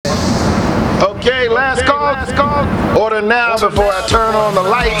last call? Order now before I turn on the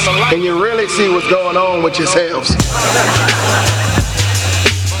lights and you really see what's going on with yourselves.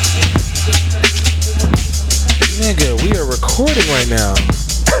 Nigga, we are recording right now.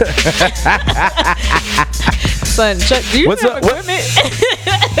 Son, Chuck, do you What's have up? equipment?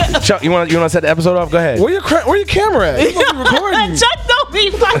 Chuck, you want to set the episode off? Go ahead. Where your camera at? You supposed to be recording. Chuck don't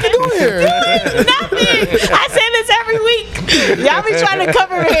be fucking doing here? nothing. I say this every week. Y'all be trying to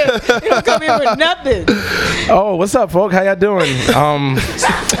cover him. You don't come here with nothing. Oh, what's up, folk? How y'all doing?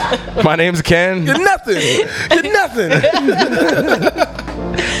 My name's Ken. You're nothing. You're nothing.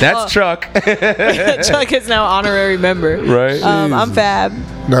 That's Chuck. Chuck is now honorary member. Right. I'm Fab.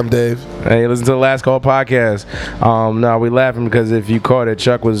 I'm Dave. Hey, listen to the Last Call podcast. No, we laughing because if you caught it,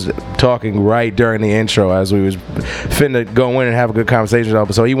 Chuck was talking right during the intro as we was finna go in and have a good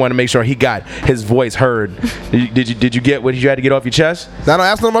conversation. So he wanted to make sure he got his voice heard. Did you get what you had to get off your chest? Now don't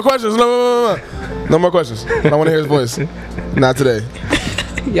ask no more questions. No more questions. I don't want to hear his voice. Not today.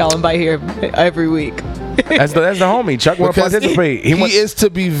 Y'all invite here every week. That's the homie. Chuck want to participate. He is to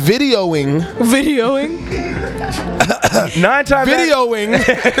be videoing. Videoing? 9 times Videoing.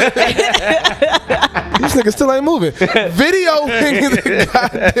 This nigga still ain't moving. Videoing the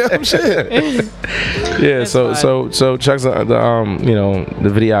goddamn shit. Yeah, so Chuck's the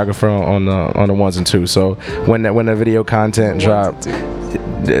videographer on the ones and twos. So when the video content dropped,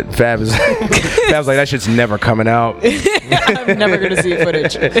 Fab is like, that shit's never coming out. I'm never gonna see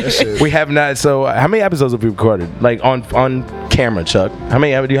footage. We have not. So how many episodes have we recorded? Like on camera, Chuck? How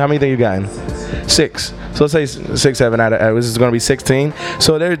many think you got? 6. So let's say 6, 7 out of this is going to be 16.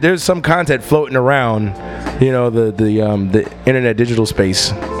 So there's some content floating around, the internet digital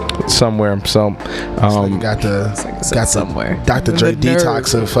space somewhere. So got somewhere. Dr. Dre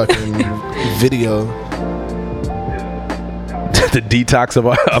detox of fucking video. The detox of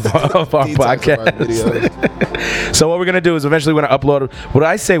our podcast. So what we're gonna do is eventually we're gonna upload. What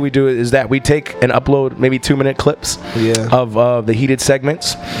I say we do is that we take and upload maybe 2-minute clips of the heated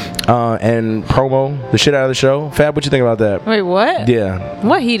segments and promo the shit out of the show. Fab, what you think about that? Wait, what? Yeah.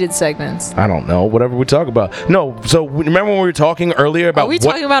 What heated segments? I don't know. Whatever we talk about. No. So remember when we were talking earlier about? Are we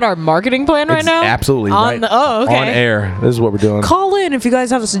talking about our marketing plan right now? Absolutely. Okay. On air. This is what we're doing. Call in if you guys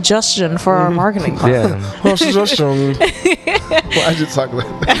have a suggestion for our marketing plan. Yeah. Well, suggestion. Why did you talk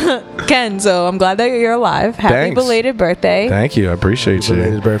about that? Ken, so I'm glad that you're alive. Happy Thanks. belated birthday. Thank you. I appreciate you.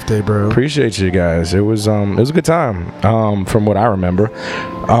 His birthday, bro. Appreciate you guys. It was a good time. From what I remember.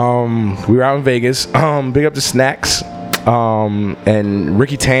 We were out in Vegas. Big up to Snacks. And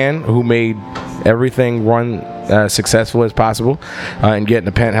Ricky Tan, who made everything run as successful as possible and getting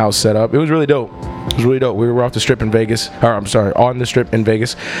the penthouse set up. It was really dope. We were off the strip in Vegas. On the strip in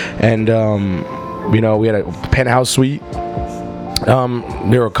Vegas. And we had a penthouse suite.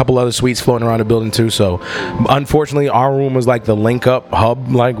 There were a couple other suites floating around the building too. So unfortunately our room was like the link up hub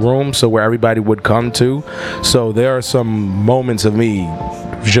like room, so where everybody would come to. So there are some moments of me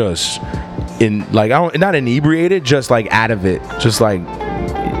just not inebriated, just like out of it, just like.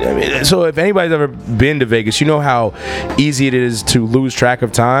 So if anybody's ever been to Vegas, you know how easy it is to lose track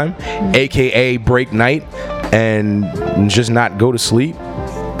of time, aka break night and just not go to sleep.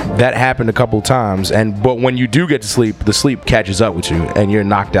 That happened a couple times, but when you do get to sleep, the sleep catches up with you and you're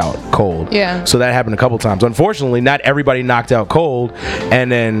knocked out cold. Yeah. So that happened a couple times. Unfortunately, not everybody knocked out cold,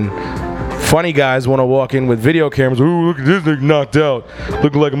 and then funny guys want to walk in with video cameras. Ooh, look at this nigga knocked out,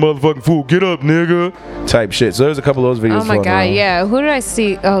 looking like a motherfucking fool. Get up, nigga. Type shit. So there's a couple of those videos. Oh my god, around. yeah. Who did I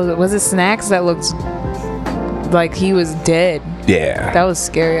see? Oh, was it Snacks that looked like he was dead? Yeah. That was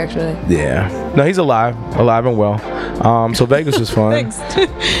scary, actually. Yeah. No, he's alive and well. So Vegas was fun. Thanks.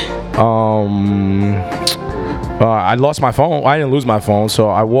 I lost my phone. I didn't lose my phone, so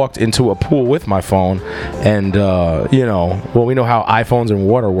I walked into a pool with my phone, and we know how iPhones and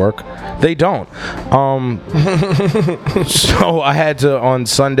water work. They don't. So I had to on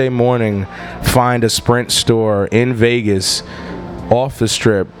Sunday morning find a Sprint store in Vegas, off the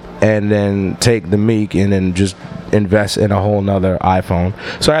strip, and then take the Meek and then just invest in a whole nother iPhone.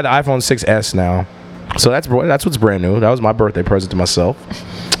 So I had the iPhone 6s now. So that's what's brand new. That was my birthday present to myself.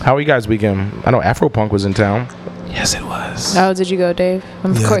 How are you guys weekend? I know Afropunk was in town. Yes, it was. Oh, did you go, Dave?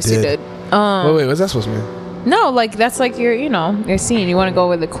 Of course you did. Wait, what's that supposed to mean? No, like that's like your scene. You want to go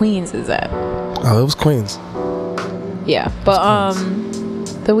where the Queens is at. Oh, it was Queens. Yeah, but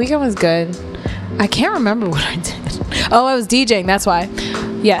the weekend was good. I can't remember what I did. Oh, I was DJing. That's why.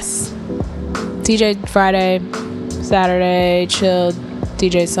 Yes, DJ Friday, Saturday, chilled.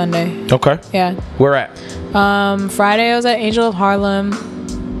 DJ Sunday. Okay. Yeah. Where at? Friday I was at Angel of Harlem.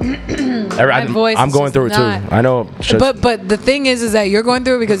 My voice I'm is going just through it not- too. I know. But the thing is that you're going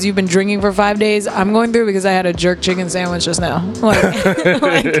through it because you've been drinking for 5 days. I'm going through it because I had a jerk chicken sandwich just now. Like,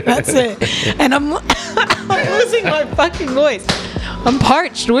 like that's it. And I'm losing my fucking voice. I'm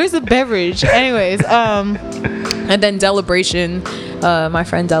parched. Where's the beverage? Anyways, and then Delibration, my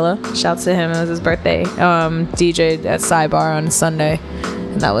friend Della, shouts to him. It was his birthday. DJ'd at Sidebar on Sunday.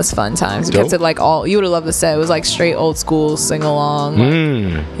 And that was fun times. We kept it like all, you would have loved the set. It was like straight old school sing along.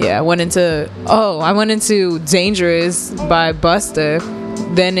 Yeah, I went into Dangerous by Busta,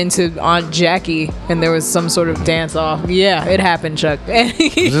 then into Aunt Jackie, and there was some sort of dance off. Yeah, it happened, Chuck.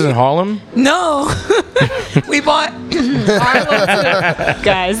 Is this in Harlem? No. We bought Harlem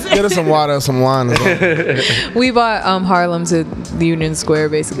guys. Get us some water, some wine. Or something. We bought Harlem to Union Square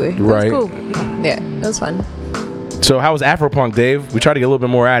basically. It was Right. cool. Yeah, it was fun. So how was Afropunk, Dave? We tried to get a little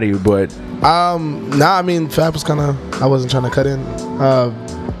bit more out of you, but Nah, I mean, Fab was kind of. I wasn't trying to cut in.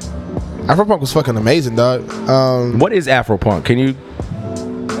 Afropunk was fucking amazing, dog. what is Afropunk? Can you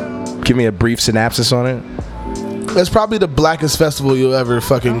give me a brief synopsis on it? It's probably the blackest festival you'll ever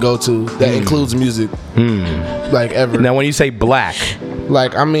fucking go to that includes music, like ever. Now, when you say black,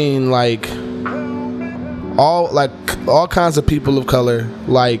 Like, I mean, like all kinds of people of color,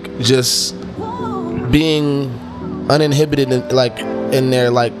 like just being uninhibited in their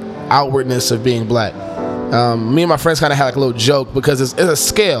like outwardness of being black. Me and my friends kind of had like a little joke because it's a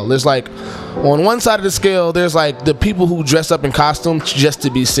scale. There's like on one side of the scale, there's like the people who dress up in costumes just to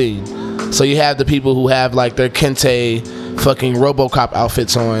be seen. So you have the people who have like their Kente fucking RoboCop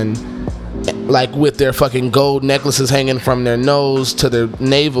outfits on, like with their fucking gold necklaces hanging from their nose to their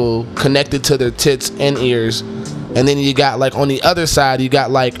navel, connected to their tits and ears. And then you got like on the other side, you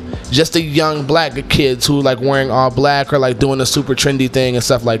got like just the young black kids who like wearing all black or like doing a super trendy thing and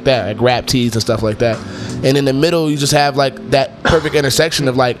stuff like that, like rap tees and stuff like that. And in the middle, you just have like that perfect intersection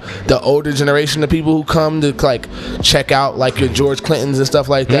of like the older generation of people who come to like check out like your George Clintons and stuff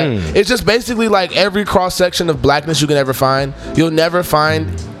like that. It's just basically like every cross section of blackness you can ever find. You'll never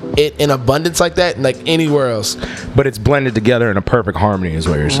find it in abundance like that like anywhere else. but it's blended together in a perfect harmony, is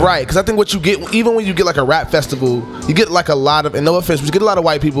what you're saying. Right, because I think what you get, even when you get like a rap festival, you get like a lot of, and no offense, but you get a lot of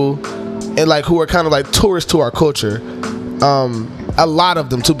white people and like who are kind of like tourists to our culture. A lot of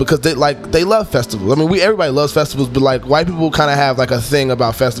them too, because they love festivals. I mean, everybody loves festivals, but like white people kind of have like a thing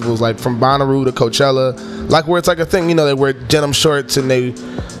about festivals, like from Bonnaroo to Coachella, like where it's like a thing, you know, they wear denim shorts and they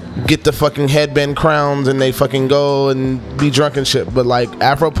get the fucking headband crowns and they fucking go and be drunk and shit. But like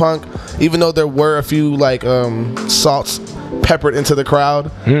Afropunk, even though there were a few like salts peppered into the crowd,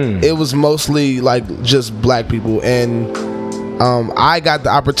 it was mostly like just black people. And I got the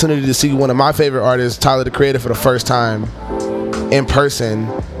opportunity to see one of my favorite artists, Tyler the Creator, for the first time in person.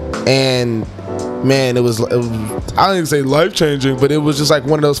 And man, it was I don't even say life changing, but it was just like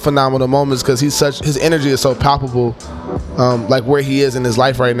one of those phenomenal moments because his energy is so palpable. Like where he is in his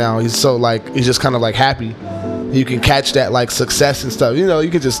life right now, he's so like, he's just kind of like happy. You can catch that like success and stuff, you know, you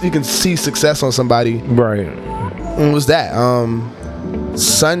can see success on somebody. Right. And it was that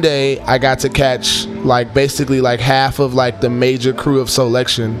Sunday I got to catch like basically like half of like the major crew of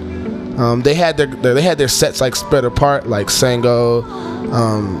Solection. They had their sets like spread apart, like Sango,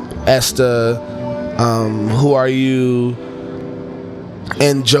 Esta, Who Are You,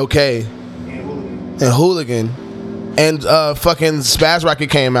 and Joe K, and Hooligan. And fucking Spaz Rocket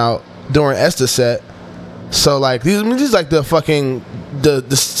came out during Esta's set. So like these like the fucking the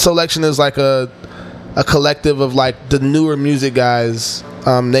Solection is like a collective of like the newer music guys.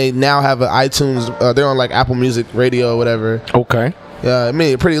 They now have an iTunes. They're on like Apple Music Radio or whatever. Okay. Yeah, I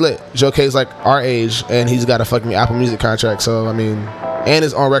mean, pretty lit. Joe K's like our age, and he's got a fucking Apple Music contract. So I mean, and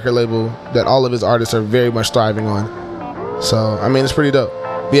his own record label that all of his artists are very much thriving on. So I mean, it's pretty dope.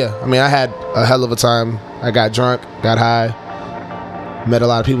 Yeah, I mean, I had a hell of a time. I got drunk, got high, met a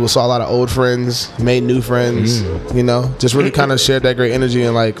lot of people, saw a lot of old friends, made new friends. You know, just really kind of shared that great energy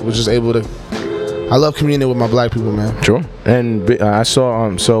and like was just able to. I love communicating with my black people, man. Sure. And I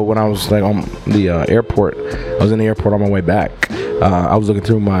saw so when I was like on the airport, I was in the airport on my way back. I was looking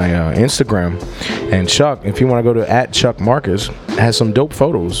through my Instagram, and Chuck, if you want to go to @ChuckMarcus, has some dope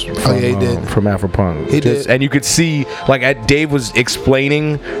photos from, he did. From Afropunk. He did. And you could see, like, Dave was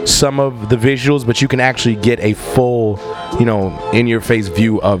explaining some of the visuals, but you can actually get a full, you know, in-your-face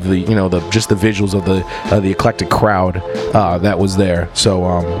view of the, you know, just the visuals of the eclectic crowd that was there. So,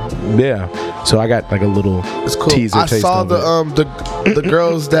 yeah. So I got like a little teaser. I taste saw of it. the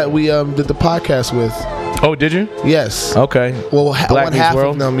girls that we did the podcast with. Oh, did you? Yes. Okay. Well, Black one News half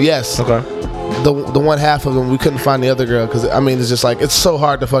World? of them. Yes. Okay. the one half of them, we couldn't find the other girl because I mean it's just like it's so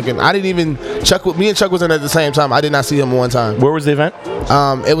hard to fucking. I didn't even me and Chuck was in there at the same time. I did not see him one time. Where was the event?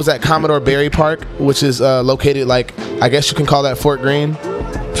 It was at Commodore Barry Park, which is located like I guess you can call that Fort Greene.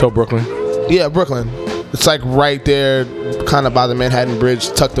 So Brooklyn. Yeah, Brooklyn. It's like right there, kind of by the Manhattan Bridge,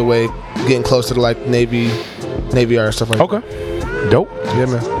 tucked away, getting closer to like Navy Yard stuff like that. Okay. Dope. Yeah,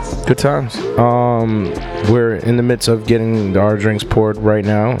 man. Good times. We're in the midst of getting our drinks poured right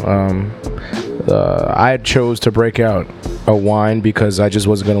now. I chose to break out a wine because I just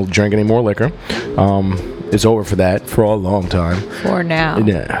wasn't going to drink any more liquor. It's over for that for a long time. For now.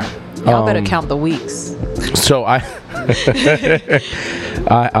 Yeah. Y'all better count the weeks. So I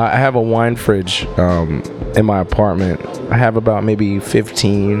have a wine fridge in my apartment. I have about maybe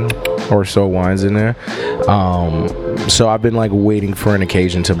 15 or so wines in there. So I've been like waiting for an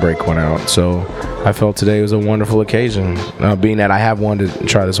occasion to break one out. So I felt today was a wonderful occasion, being that I have wanted to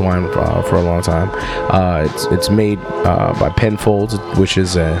try this wine for a long time. It's made by Penfolds, which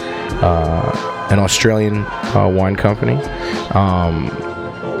is an Australian wine company.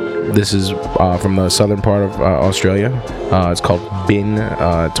 This is from the southern part of Australia. It's called Bin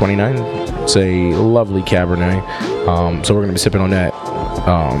 29. It's a lovely Cabernet. So we're going to be sipping on that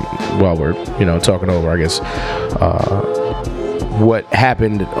while we're, talking over, I guess, what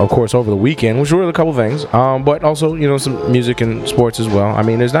happened, of course, over the weekend, which were a couple things, but also, some music and sports as well. I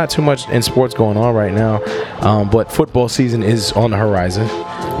mean, there's not too much in sports going on right now, but football season is on the horizon.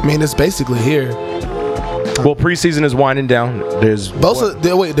 I mean, it's basically here. Well, preseason is winding down. There's Bosa.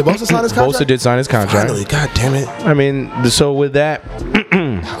 Did Bosa sign his contract? Bosa did sign his contract. Finally, god damn it. I mean, so with that,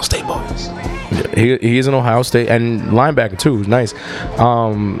 Ohio State boys. he is an Ohio State and linebacker too. Who's nice.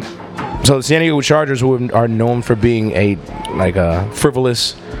 So the San Diego Chargers, who are known for being a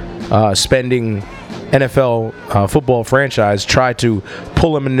frivolous spending NFL football franchise, tried to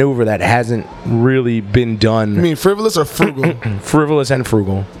pull a maneuver that hasn't really been done. You mean frivolous or frugal? Frivolous and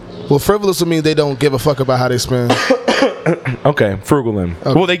frugal. Well, frivolous would mean they don't give a fuck about how they spend. Okay, frugal then.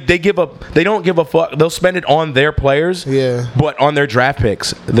 Okay. Well, they don't give a fuck. They'll spend it on their players. Yeah. But on their draft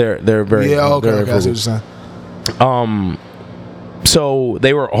picks, they're very okay. Very I see what frugal. you're saying. So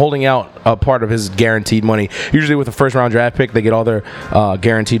they were holding out a part of his guaranteed money. Usually with a first round draft pick, they get all their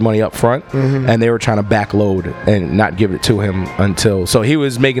guaranteed money up front, and they were trying to backload and not give it to him until. So he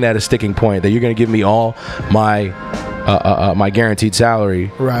was making that a sticking point that you're going to give me all my guaranteed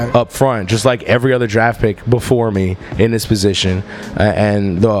salary up front, just like every other draft pick before me in this position,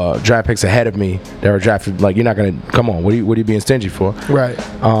 and the draft picks ahead of me that were drafted. Like, you're not going to come on. What are you being stingy for? Right.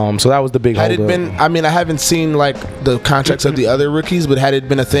 So that was the big. Had it been? I mean, I haven't seen like the contracts of the other rookies, but had it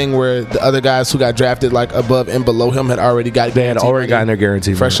been a thing where the other guys who got drafted like above and below him had already got gotten their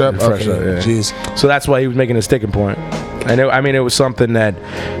guaranteed fresh money. up. Okay. Yeah. Jeez. So that's why he was making a sticking point. And it was something that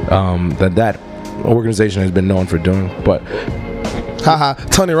that organization has been known for doing. But haha,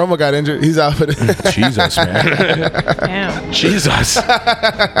 Tony Romo got injured. He's out for the Jesus, man. Damn. Jesus.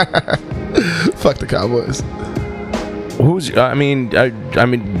 Fuck the Cowboys.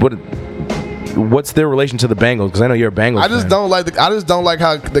 What's their relation to the Bengals? Because I know you're a Bengals I just fan. don't like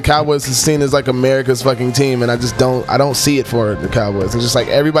how the Cowboys is seen as like America's fucking team, and I don't see it for the Cowboys. It's just like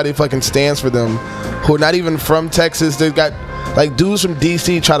everybody fucking stands for them, who are not even from Texas. They've got like dudes from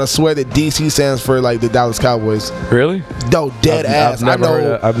DC try to swear that DC stands for like the Dallas Cowboys. Really? No, dead ass. I've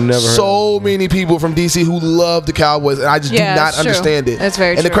never heard so many people from DC who love the Cowboys, and I just do not understand it. That's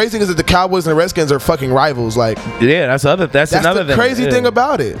very true. And the crazy thing is that the Cowboys and the Redskins are fucking rivals. Like, yeah, that's another the thing. crazy thing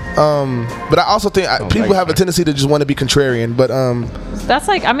about it. But I also think people have a tendency to just want to be contrarian. But that's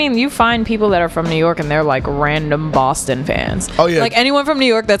like, I mean, you find people that are from New York and they're like random Boston fans. Oh yeah, like anyone from New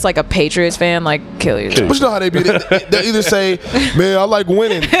York that's like a Patriots fan, like kill yourself. But you know how they be? They either say, "Man, I like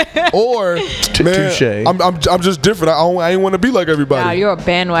winning," or "Man, I'm just different. I ain't want to be like everybody." Nah, you're a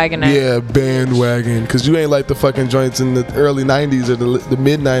bandwagoner. Yeah, bandwagon, because you ain't like the fucking joints in the early '90s or the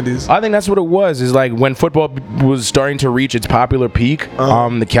mid '90s. I think that's what it was. Is like when football was starting to reach its popular peak.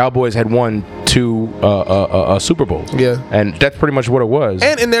 The Cowboys had won 2 Super Bowls. Yeah, and that's pretty much what it was.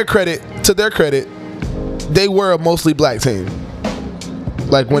 And to their credit, they were a mostly black team.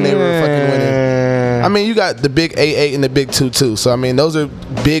 Like when they were fucking winning. I mean, you got the big 8-8 and the big 2-2. So I mean, those are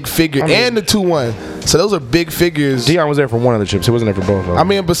big figures, and the 2-1. So those are big figures. Deion was there for one of the chips. He wasn't there for both of them. I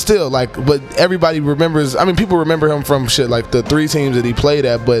mean, but still, but everybody remembers. I mean, people remember him from shit like the 3 teams that he played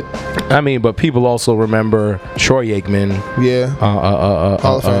at. But but people also remember Troy Aikman. Yeah.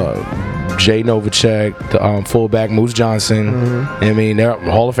 Hall of Fame. Jay Novacek, the fullback Moose Johnson. I mean, they're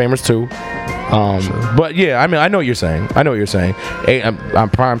Hall of Famers too. But yeah, I mean, I know what you're saying.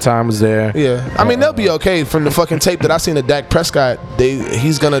 Prime time was there. Yeah, I mean they'll be okay from the fucking tape that I seen of Dak Prescott.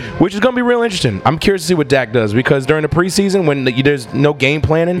 He's gonna, which is gonna be real interesting. I'm curious to see what Dak does because during the preseason when there's no game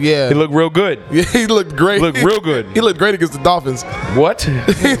planning, Yeah. he looked real good. yeah, he looked great. Looked real good. He looked great against the Dolphins. What?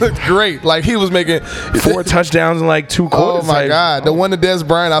 He looked great. Like he was making 4 touchdowns in like 2 Oh quarters. my like, god, the one to Dez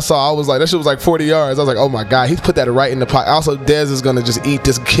Bryant I saw, I was like, that shit was like 40 yards. I was like, oh my god, he's put that right in the pocket. Also, Dez is gonna just eat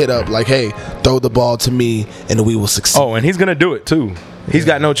this kid up. Like, hey, throw the ball to me and we will succeed. Oh, and he's gonna do it too. He's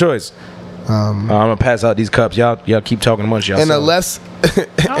got no choice. I'm gonna pass out these cups. Y'all keep talking amongst y'all. In a less,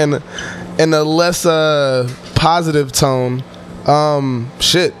 in a less positive tone,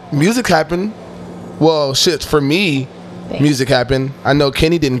 shit, music happened. Well, shit, for me, music happened. I know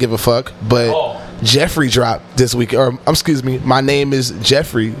Kenny didn't give a fuck, but Jeffrey dropped this week. Or excuse me, My Name Is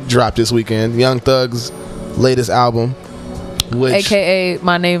Jeffrey dropped this weekend. Young Thug's latest album, which AKA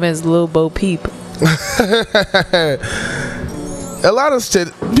My Name Is Lil Bo Peep. a lot of shit.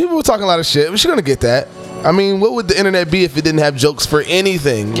 People were talking a lot of shit. But she's gonna get that. I mean, what would the internet be if it didn't have jokes for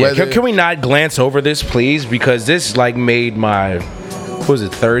anything? Yeah, can we not glance over this, please? Because this like made my, what was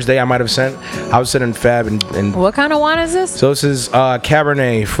it, Thursday? I might have sent. I was sending Fab and What kind of wine is this? so this is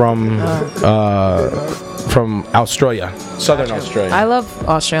Cabernet from Australia, Southern Australia. I love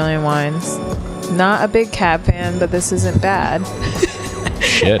Australian wines. Not a big Cab fan, but this isn't bad.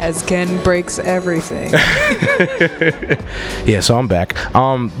 Shit. As Ken breaks everything. Yeah, so I'm back.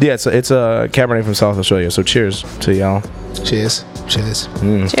 Yeah, it's a Cabernet from South Australia. So cheers to y'all. Cheers. Cheers.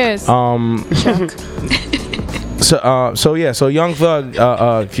 So Young Thug,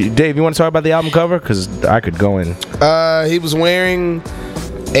 Dave, you want to talk about the album cover? Because I could go in. He was wearing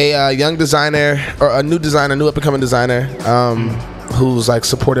a young designer, or a new up and coming designer, who's like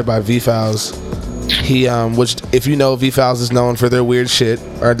supported by V-Files. He, which if you know, V-Files is known for their weird shit,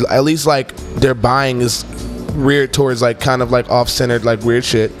 or at least like their buying is weird towards like kind of like off-centered like weird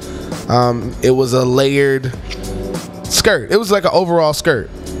shit. It was a layered skirt. It was like an overall skirt.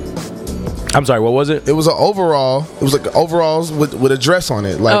 I'm sorry, what was it? It was an overall. It was like overalls with a dress on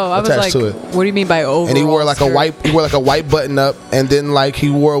it, like I was attached like, to it. what do you mean by overall? And he wore like skirt? a white button up, and then like he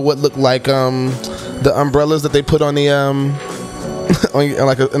wore what looked like the umbrellas that they put on the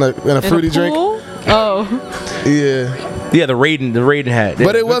in a fruity drink. Oh. Yeah. Yeah, the Raiden hat.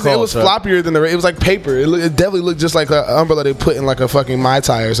 But it was so. floppier than it was like paper. It definitely looked just like an umbrella they put in like a fucking Mai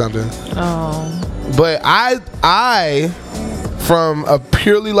Tai or something. Oh. But I from a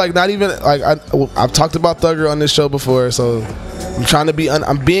purely like not even like I've talked about Thugger on this show before, so I'm trying to be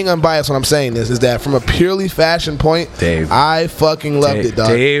I'm being unbiased when I'm saying this, is that from a purely fashion point, Dave, I fucking loved it, dog.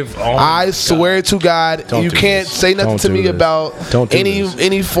 Dave, oh I swear to God, Don't you do can't this. say nothing Don't to do me this. about Don't do any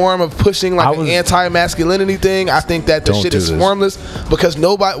this. form of pushing like an anti-masculinity thing. I think that the Don't shit do is this. formless because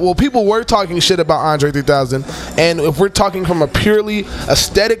people were talking shit about Andre 3000, and if we're talking from a purely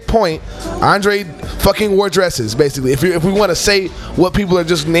aesthetic point, Andre fucking wore dresses, basically. If we want to say what people are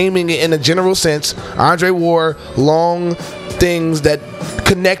just naming it in a general sense, Andre wore long things that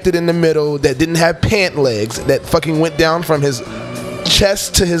connected in the middle, that didn't have pant legs, that fucking went down from his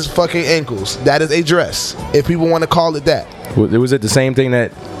chest to his fucking ankles. That is a dress, if people want to call it that. Was it the same thing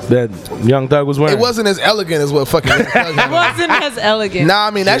that Young Thug was wearing? It wasn't as elegant as what fucking Young Thug It wasn't as elegant. Nah,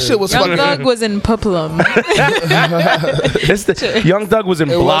 I mean that shit was Young fucking. Thug was in peplum. Young Thug was in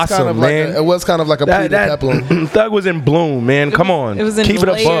It was blossom, kind of man. it was kind of like a pleated peplum. Thug was in bloom, man. Come on, It was in keep it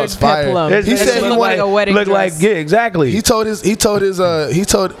a layered buck. fire. peplum. He It said he looked like wanted- a wedding Look like dress. yeah, exactly. He told his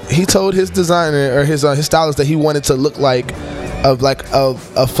designer or his stylist that he wanted to look like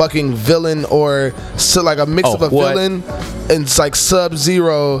a fucking villain, or so like a mix Oh, of a what? villain and it's like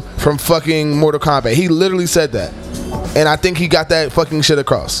Sub-Zero from fucking Mortal Kombat. He literally said that, and I think he got that fucking shit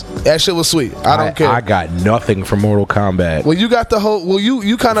across. That shit was sweet. I don't care. I got nothing from Mortal Kombat. Well, you got the whole. Well,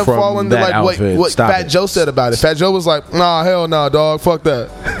 you kind of From fall into that like outfit. what Stop Fat it. Joe said about it. Fat Joe was like, "Nah, hell nah, dog, fuck that."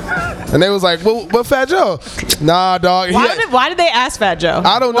 And they was like, "Well, but Fat Joe, nah, dog." He had- Why did they ask Fat Joe?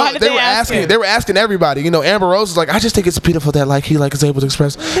 I don't know. Why did They were ask asking. him? They were asking everybody. You know, Amber Rose was like, "I just think it's beautiful that like he like is able to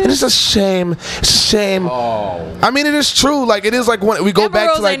express." And it's a shame. It's a shame. Oh. I mean, it is true. Like it is like when we go Amber back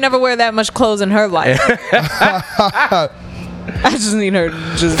Rose to like. ain't never wear that much clothes in her life. I just need her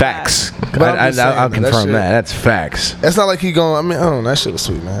to just Facts. But I'm just saying, I'll that confirm shit- that. That's facts. It's not like he going. I mean, I don't know. That shit was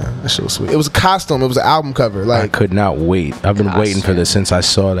sweet, man. That shit was sweet. It was a costume. It was an album cover. I Like could not wait. I've been waiting for this since I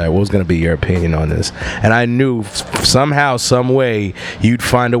saw that. What was going to be your opinion on this? And I knew somehow, some way, you'd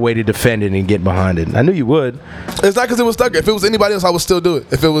find a way to defend it and get behind it. I knew you would. it's not because it was Thugger. If it was anybody else, I would still do it.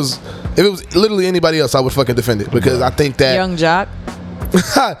 If it was literally anybody else, I would fucking defend it because I think that Young Jock.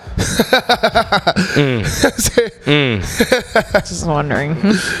 Just wondering.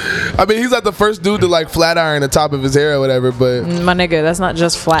 I mean, he's not the first dude to like flat iron the top of his hair or whatever, but My nigga, that's not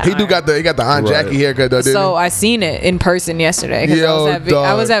just flat. he got the Aunt Jackie haircut though, didn't So he? I seen it in person yesterday. 'Cause Yo,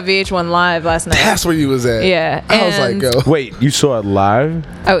 I was dog. at VH1 Live last night. That's where you was at. Yeah, I was like, and- yo. Wait, you saw it live?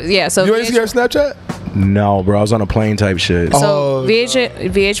 Oh yeah, so You ain't see her Snapchat? No, bro. I was on a plane type shit. Oh,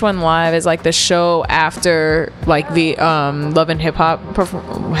 VH1 Live is like the show after like the Love and Hip Hop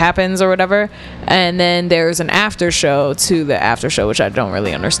happens or whatever, and then there's an after show to the after show, which I don't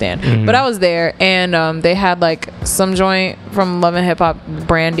really understand. But I was there, and they had like some joint from Love and Hip Hop,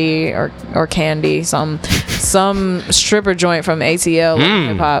 Brandy or Candy, some stripper joint from ATL Love and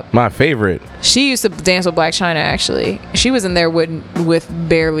Hip Hop. My favorite. She used to dance with Black China, actually. She was in there with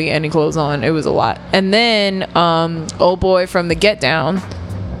barely any clothes on. It was a lot. And then old boy from the Get Down,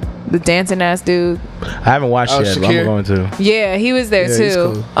 the dancing ass dude. I haven't watched Oh, yet, but Shakir? I'm going to. Yeah, he was there Yeah, he's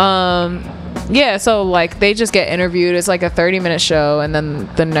too. cool. Yeah, so like they just get interviewed. It's like a 30-minute show, and then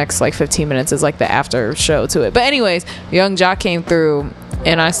the next like 15 minutes is like the after show to it. But anyways, Young Jock came through,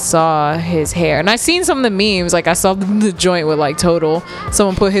 and I saw his hair, and I seen some of the memes. Like I saw the joint with like Total.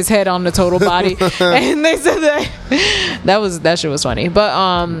 Someone put his head on the Total body, and they said that shit was funny.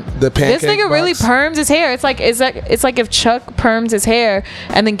 But The this pancake nigga really box? perms his hair. It's like if Chuck perms his hair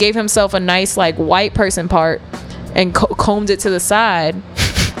and then gave himself a nice like white person part and combed it to the side.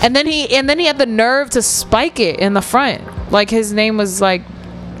 And then he had the nerve to spike it in the front. Like his name was like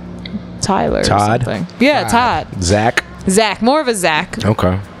Tyler Todd? or something. Yeah, Todd. Zach. Zach. More of a Zach.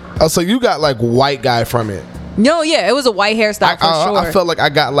 Okay. Oh, so you got like white guy from it. No, yeah, it was a white hairstyle for sure. I felt like I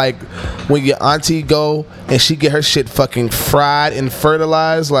got like when your auntie go and she get her shit fucking fried and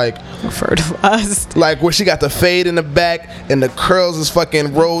fertilized, like fertilized. like where she got the fade in the back and the curls is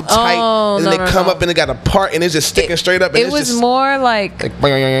fucking rolled tight, and then they come up and they got a part and it's just sticking straight up. And It it's was just, more like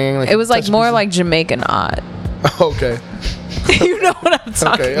it was like more like Jamaican odd. Okay. You know what I'm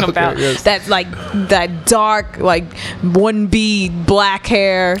talking Okay, about? yes. That like that dark like 1B black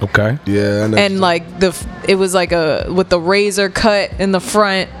hair. Okay. Yeah, I know. And like it was like a with the razor cut in the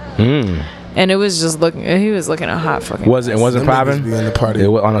front, and it was just he was looking a hot fucking. It wasn't Them niggas popping. be in the party. It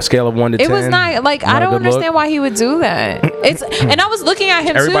was on a scale of 1 to 10. It was not like I don't understand why he would do that. It's and I was looking at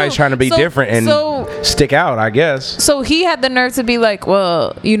him. Everybody's too. trying to be different and stick out, I guess. So he had the nerve to be like,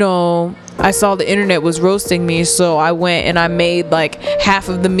 well, you know, I saw the internet was roasting me, so I went and I made like half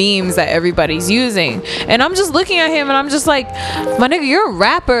of the memes that everybody's using. And I'm just looking at him and I'm just like, my nigga, you're a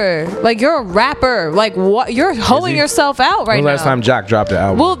rapper. Like, you're a rapper. Like, what? You're hoeing yourself out right When now. was the last time Jock dropped the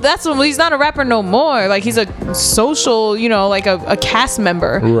album? Well, that's when he's not a rapper no more. Like, he's a social, you know, like a cast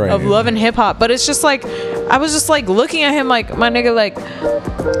member Right. of Love and Hip Hop. But it's just like, I was just like looking at him like, my nigga,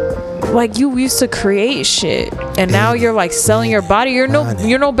 like you used to create shit and now you're like selling your body. You're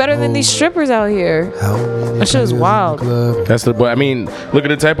no better than these strippers out here. That shit is wild. That's the. But I mean, look at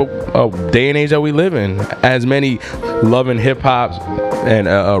the type of day and age that we live in. As many Love and Hip Hop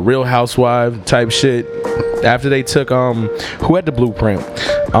and Real Housewife type shit. After they took who had the blueprint?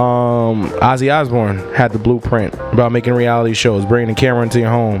 Ozzy Osbourne had the blueprint about making reality shows, bringing the camera into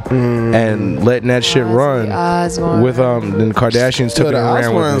your home, and letting that shit run. Osbourne. With then the Kardashians took it and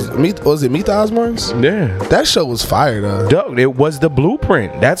ran with it. Was it Meet the Osbournes? Yeah. That show was fire though. Doug, it was the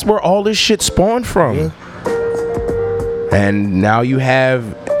blueprint. That's where all this shit spawned from. Yeah. And now you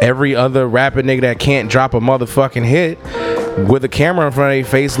have every other rapper nigga that can't drop a motherfucking hit with a camera in front of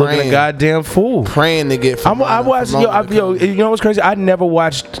their face looking a Praying. goddamn fool. Praying to get. I watched you know what's crazy? I never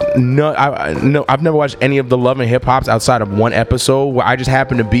watched I've never watched any of the Love and Hip Hops outside of one episode where I just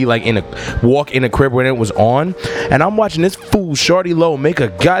happened to be like walk in a crib when it was on, and I'm watching this fool Shorty Low make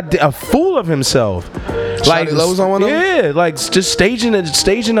a fool of himself. Shawty Low was on one of them? Yeah, like just staging it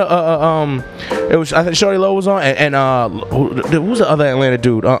was, I think Shorty Low was on, and who was the other Atlanta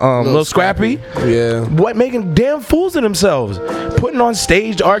dude? Lil Scrappy. Yeah. What, making damn fools of themselves, putting on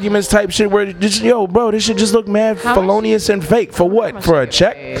staged arguments type shit where just bro, this shit just look mad felonious and fake. For what? For a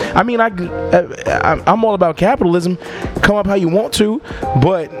check? I mean, I'm all about capitalism. Come up how you want to,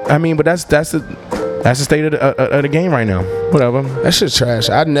 but that's the state of the game right now. Whatever. That shit's trash.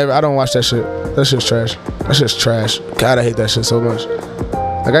 I don't watch that shit. That shit's trash. That shit's trash. God, I hate that shit so much.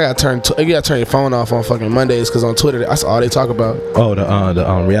 Like, you gotta turn your phone off on fucking Mondays because on Twitter that's all they talk about. Oh,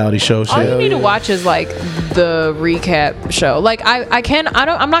 the reality show shit. All you need to watch is like the recap show. Like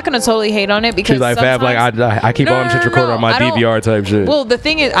I'm not gonna totally hate on it because She's like Fab, like I keep all them shit recorded on my DVR type shit. Well, the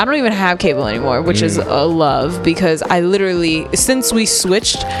thing is, I don't even have cable anymore, which is a love because I literally, since we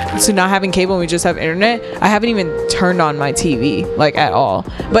switched to not having cable and we just have internet, I haven't even turned on my TV like at all.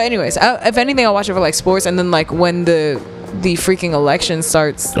 But anyways, if anything, I'll watch it for like sports, and then like when the the freaking election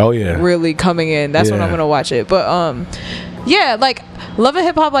starts Oh, yeah. really coming in, that's when Yeah. I'm gonna watch it. But yeah, like Love and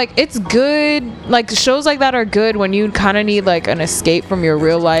Hip Hop, like it's good. Like shows like that are good when you kind of need like an escape from your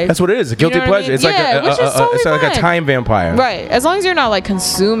real life. That's what it is. A guilty know what I pleasure. mean? It's like Yeah, which is totally it's like a fine. time vampire. Right, as long as you're not like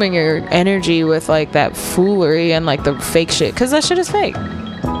consuming your energy with like that foolery and like the fake shit, because that shit is fake.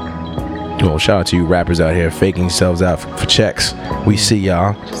 Well, shout out to you rappers out here faking yourselves out for checks. We see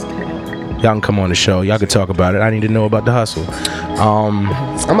y'all. Y'all can come on the show. Y'all can talk about it. I need to know about the hustle.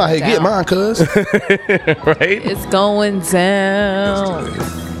 I'm out here get mine, cuz. Right? It's going down.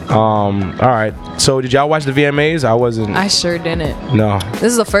 All right. So did y'all watch the VMAs? I wasn't. I sure didn't. No. This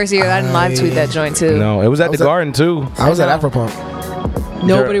is the first year I didn't live tweet that joint too. No. It was at was the at- Garden too. I was at I know. Afropunk.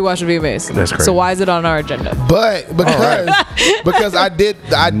 Nobody watched VMAs. That's crazy. So why is it on our agenda? But because I did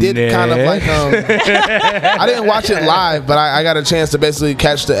kind of like I didn't watch it live, but I got a chance to basically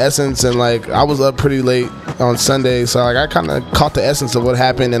catch the essence, and like I was up pretty late on Sunday, so like I kind of caught the essence of what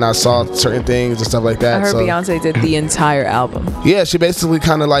happened, and I saw certain things and stuff like that. I heard so, Beyonce did the entire album. yeah, she basically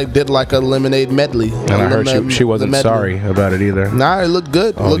kind of like did like a lemonade medley. And I heard she wasn't sorry about it either. Nah, it looked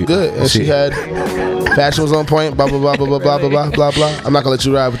good. It looked good, and she had fashion was on point. Blah blah blah blah blah blah blah blah blah blah. I'm not gonna let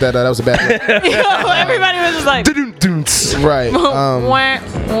you ride with that. That was a bad one. Everybody was just like, Right. wah, wah.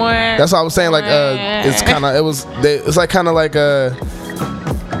 That's what I was saying. Like, it's kind of it's like kind of like the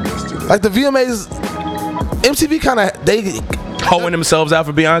VMAs, MTV kind of they Hoeing themselves out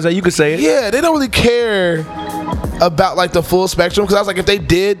for Beyonce. You could say it. yeah they don't really care about like the full spectrum, because I was like, if they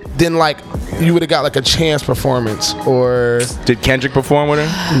did, then like you would have got like a chance performance or Did Kendrick perform with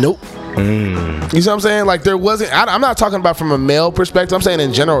her? nope. You see what I'm saying? Like there wasn't. I'm not talking about from a male perspective. I'm saying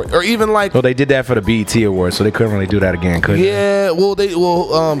in general, or even like. Well, they did that for the BET Awards, so they couldn't really do that again, could they? Yeah,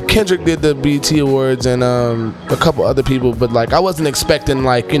 Kendrick did the BET Awards and a couple other people, but like I wasn't expecting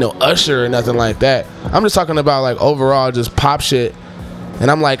like Usher or nothing like that. I'm just talking about like overall just pop shit,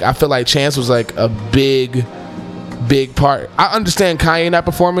 and I'm like I feel like Chance was like a big part. I understand Kanye not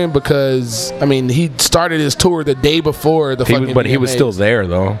performing because I mean he started his tour the day before the fucking. But he was VMAs. still there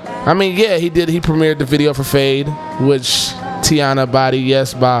though. I mean, yeah, he did. He premiered the video for Fade, which Tiana body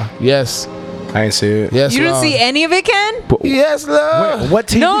yes I ain't see it. yes. You didn't Lord. see any of it, Ken? Yes, love. What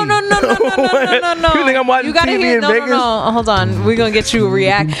TV? No. You think I'm watching You gotta TV hear. in Vegas? No. Hold on. We're gonna get you a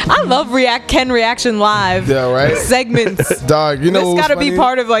react. I love Ken Reaction Live. Yeah, right. Segments. Dog, you know This what was gotta be funny?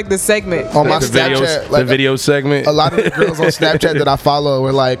 part of like the segment. On my The Snapchat, videos, like, the video segment. a lot of the girls on Snapchat that I follow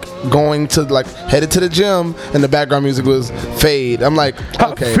were like going to like headed to the gym, and the background music was Fade. I'm like,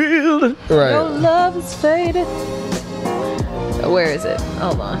 okay, Feel it. Your right. love is faded. Where is it?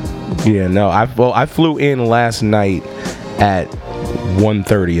 Hold on. Yeah, no. I flew in last night at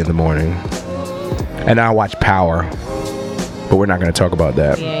 1:30 in the morning, and I watched Power, but we're not going to talk about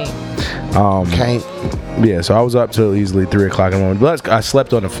that. He ain't. Can't. Yeah, so I was up till easily 3 o'clock in the morning. But I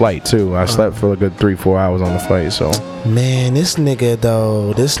slept on the flight too. I slept for a good 3-4 hours on the flight. So Man, this nigga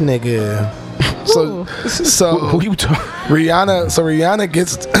though, So who you talking? Rihanna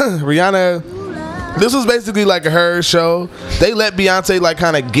gets Rihanna. This was basically like her show. They let Beyonce like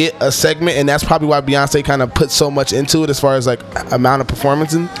kind of get a segment, and that's probably why Beyonce kind of put so much into it as far as like amount of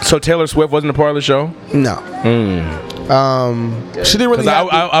performance. So Taylor Swift wasn't a part of the show? No. She didn't really. Because Have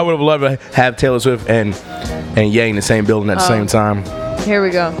I would have loved to have Taylor Swift and Ye in the same building at the same time. Here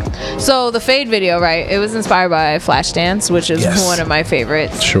we go. So the Fade video, right? It was inspired by Flashdance, which is Yes. one of my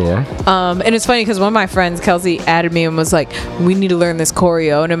favorites. Sure. And it's funny because one of my friends, Kelsey, added me and was like, "We need to learn this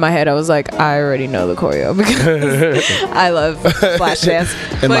choreo." And in my head, I was like, "I already know the choreo because I love Flashdance."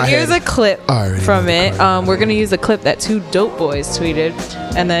 In But my here's head, a clip I already from know the it. We're gonna use a clip that 2 dope boys tweeted,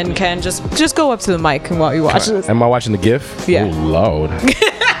 and then Ken just go up to the mic while you watch this. Am I watching the GIF? Yeah. Oh Lord.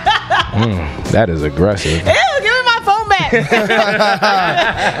 That is aggressive. Ew, give me my phone back.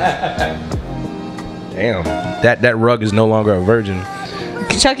 Damn. That rug is no longer a virgin.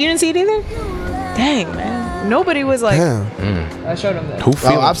 Chuck, you didn't see it either? Dang, man. Nobody was like, Damn. I showed him this. Who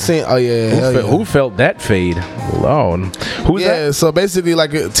feel, I've seen. Oh yeah. Hell yeah. who felt that fade? Lord. Who's Yeah, that? so basically,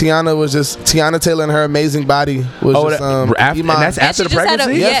 like Tiana Taylor and her amazing body was Oh, just after, and Iman. that's Yeah, after she the just had a-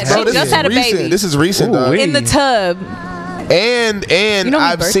 pregnancy? yeah, Yes, she bro, this just is had a recent. baby. This is recent, Ooh, dog. wee. In the tub. And You know he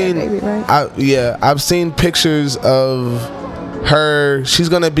I've birthed seen that baby, right? I've seen pictures of her. She's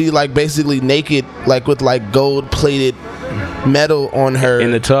gonna be like basically naked, like with like gold plated metal on her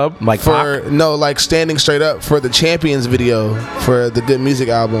In the tub? Like for Pac? no, like standing straight up for the Champions video for the Good Music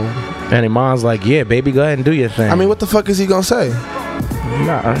album. And Iman's like, yeah, baby, go ahead and do your thing. I mean, what the fuck is he gonna say?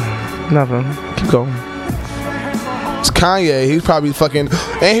 Nah, nothing. Keep going. It's Kanye. He's probably fucking,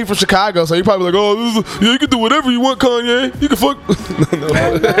 and he's from Chicago, so he probably like, oh, yeah, you can do whatever you want, Kanye. You can fuck. You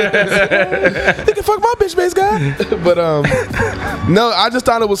can fuck my bitch, base guy. But no, I just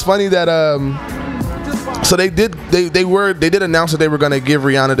thought it was funny that so they did announce that they were gonna give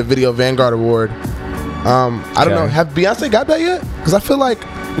Rihanna the Video Vanguard Award. I don't know. Have Beyonce got that yet? Because I feel like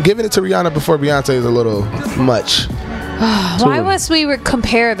giving it to Rihanna before Beyonce is a little much. Why must we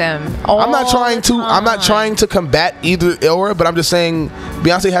compare them? I'm not trying to combat either or, but I'm just saying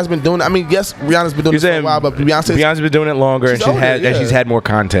Beyonce has been doing it. I mean, yes, Rihanna's been doing it for a while, but Beyonce's been doing it longer, and she's had more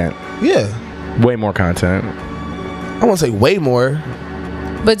content. Yeah, way more content. I won't say way more.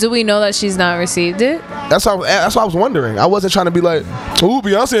 But do we know that she's not received it? That's what I was wondering. I wasn't trying to be like, ooh,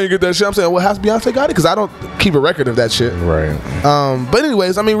 Beyonce ain't get that shit. I'm saying, well, has Beyonce got it? Because I don't keep a record of that shit. Right. But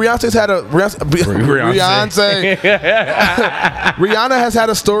anyways, I mean, Rihanna has had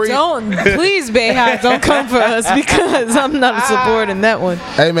a story. Please, Bayhive, don't come for us because I'm not supporting that one.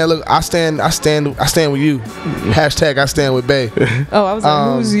 Hey man, look, I stand with you. Hashtag I stand with Bay. Oh, I was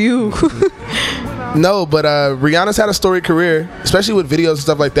like, who's you? No, but Rihanna's had a storied career, especially with videos and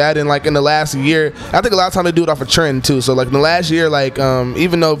stuff like that. And like in the last year, I think a lot of time they do it off a trend too. So like in the last year, like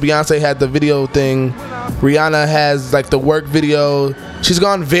even though Beyonce had the video thing, Rihanna has like the work video. She's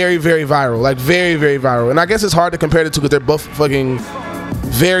gone very, very viral, like very, very viral. And I guess it's hard to compare the two because they're both fucking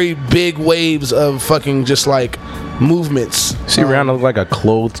very big waves of fucking just like movements. See, Rihanna look like a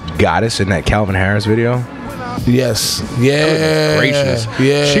clothed goddess in that Calvin Harris video. Yes. Yeah. Gracious.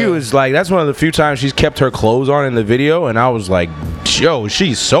 Yeah. She was like, that's one of the few times she's kept her clothes on in the video, and I was like, yo,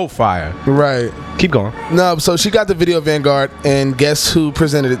 she's so fire. Right. Keep going. No, so she got the Video Vanguard, and guess who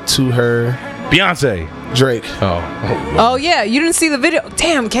presented it to her? Beyonce. Drake. Oh yeah, you didn't see the video.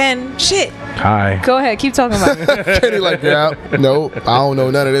 Damn, Ken. Shit. Hi. Go ahead, keep talking about it. Kenny like, yeah, nope, I don't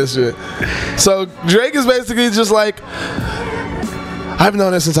know none of this shit. So Drake is basically just like, I've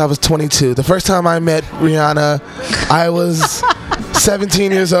known her since I was 22. The first time I met Rihanna, I was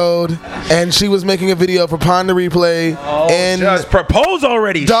 17 years old, and she was making a video for Pon de Replay. And just propose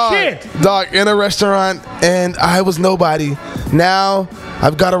already. Shit. Dog, in a restaurant, and I was nobody. Now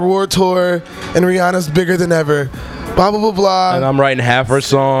I've got a world tour, and Rihanna's bigger than ever. Blah blah blah blah. And I'm writing half her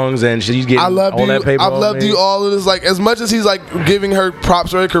songs, and she's getting all that paper. I've loved you all of this. Like as much as he's like giving her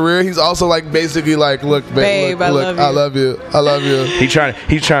props for her career, he's also like basically like, look, babe, look, I love you. He's trying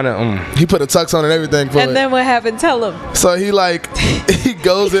to. He put a tux on and everything for it. And then what happened? Tell him. So he like he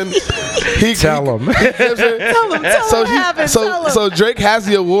goes in. Tell him. Tell him what happened. So Drake has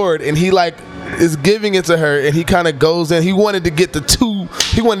the award, and he like is giving it to her, and he kind of goes in. He wanted to get the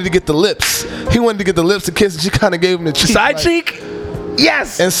lips. He wanted to get the lips to kiss, and she kind of gave him the cheek. Side cheek?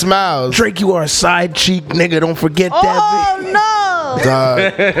 Yes. And smiles. Drake, you are a side cheek nigga. Don't forget that. Oh,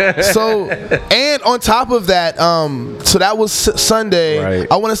 no. So, and on top of that, so that was Sunday. Right.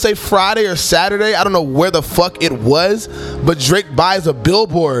 I want to say Friday or Saturday. I don't know where the fuck it was, but Drake buys a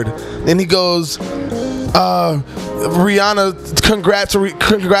billboard, and he goes, Rihanna,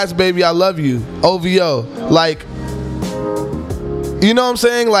 congrats, baby, I love you. OVO. Like, you know what I'm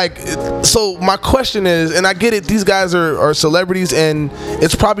saying? Like, so my question is, and I get it, these guys are celebrities, and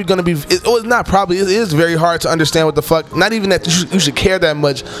it's probably going to be, it is very hard to understand what the fuck, not even that you should care that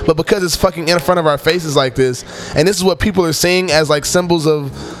much, but because it's fucking in front of our faces like this, and this is what people are seeing as like symbols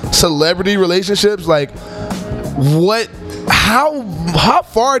of celebrity relationships, like, how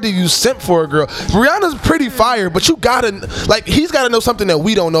far do you simp for a girl? Rihanna's pretty fire, but you gotta like, he's gotta know something that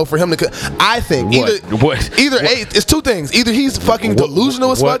we don't know for him to. I think it's two things. Either he's fucking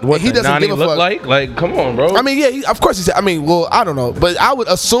delusional as fuck, and he doesn't give a fuck. Like, come on, bro. I mean, yeah, of course he's. I mean, well, I don't know, but I would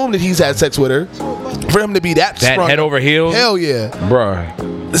assume that he's had sex with her for him to be that strong. Head over heels. Hell yeah, bro.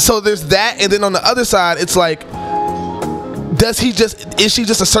 So there's that, and then on the other side, it's like, is she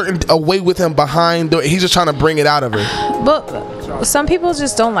just a way with him behind, or he's just trying to bring it out of her? But some people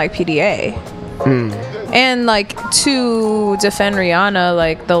just don't like PDA. And like, to defend Rihanna,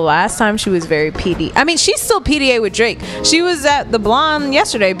 like the last time she was very PD. I mean, she's still PDA with Drake. She was at the Blonde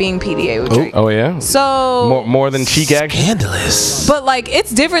yesterday being PDA with Drake. Oh yeah. So more than cheek action. Scandalous. But like,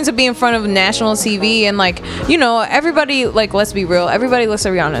 it's different to be in front of national TV, and like, you know, everybody, like, let's be real, everybody looks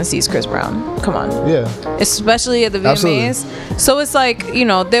at Rihanna and sees Chris Brown. Come on. Yeah. Especially at the VMAs. Absolutely. So it's like, you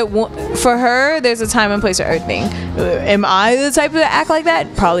know, for her, there's a time and place for everything. Am I the type to act like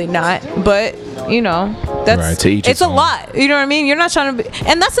that? Probably not. But you know, that's right, to each it's a lot. You know what I mean? You're not trying to be,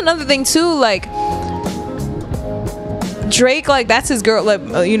 and that's another thing too. Like, Drake, like, that's his girl, like,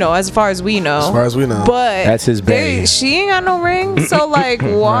 as far as we know. As far as we know. But That's his bae. she ain't got no ring, so like,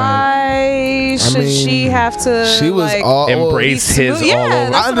 why should she have to? She was like, all Embrace his Yeah, all over.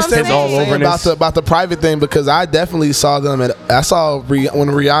 that's I what understand I'm what you're saying all-overness. about the private thing, because I definitely saw them. I saw when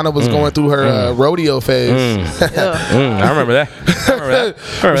Rihanna was going through her rodeo phase. I remember that. I remember that.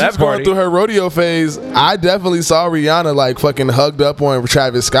 I remember When she that was going party. through her rodeo phase, I definitely saw Rihanna like fucking hugged up on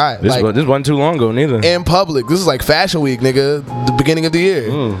Travis Scott. This wasn't too long ago, neither. In public. This is like Fashion Week, nigga, the beginning of the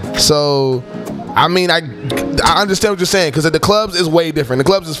year. So, I mean, I understand what you're saying, because at the clubs is way different. The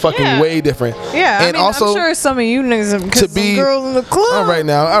clubs is fucking way different. Yeah, and I mean, also I'm sure some of you niggas have to be girls in the club. All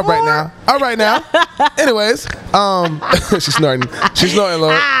right now. Anyways, she's snorting,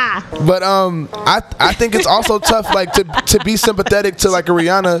 Lord. But I think it's also tough, like to be sympathetic to like a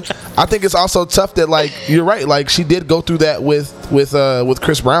Rihanna. I think it's also tough that, like, you're right, like she did go through that with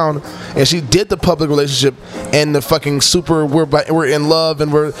Chris Brown, and she did the public relationship and the fucking super we're in love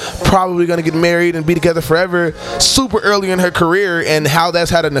and we're probably gonna get married and be together forever super early in her career, and how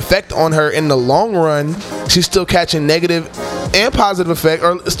that's had an effect on her in the long run. She's still catching negative and positive effect,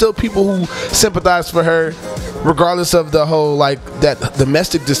 or still people who sympathize for her regardless of the whole like that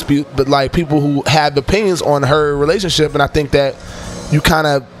domestic dispute, but like people who have opinions on her relationship. And I think that you kind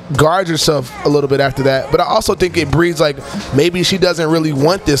of guard yourself a little bit after that. But I also think it breeds like maybe she doesn't really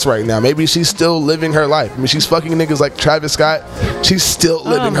want this right now. Maybe she's still living her life. I mean, she's fucking niggas like Travis Scott. She's still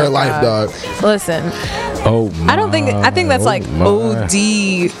living her life, dog. Listen, I think that's like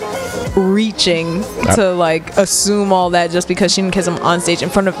OD reaching to like assume all that just because she didn't kiss him on stage in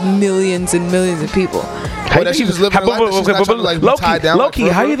front of millions and millions of people. Well, that she was living her life, but she's not trying to, like, be tied down, Low-key,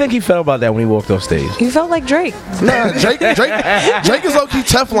 like, how do you think he felt about that when he walked off stage? He felt like Drake. Nah, Drake is low-key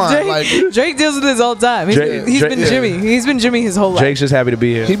Teflon. Drake deals with this all the time. He's been Jimmy. He's been Jimmy his whole life. Jake's just happy to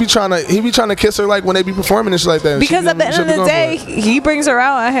be here. He be trying to kiss her like when they be performing and shit like that. Because at the end of the day, he brings her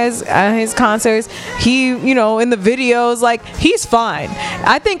out at his concerts. He, in the videos, like, he's fine.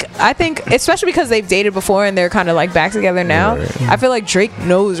 I think especially because they've dated before and they're kind of like back together now. Right. I feel like Drake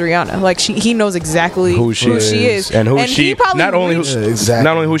knows Rihanna. Like he knows exactly who she is. And who she not only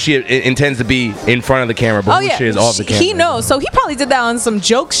who she intends to be in front of the camera, but who she is off the camera. He knows. So he probably did that on some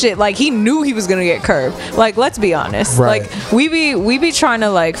joke shit. Like he knew he was gonna get curved. Like, let's be honest. Right. Like we be trying to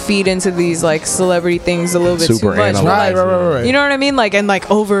like feed into these like celebrity things a little bit super too much. Right. You know what I mean? Like, and like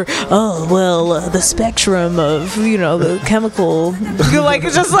over the spectrum of the chemical. Like,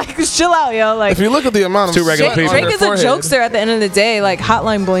 it's just like chill out, yo. Like, if you look at the amount of two regular people. Drake is a jokester at the end of the day. Like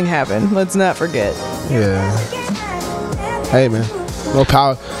Hotline Bling happened. Let's not forget. Yeah. Hey, man. No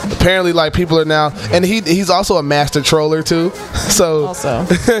power. Apparently, like, people are now, and he's also a master troller too. So Also.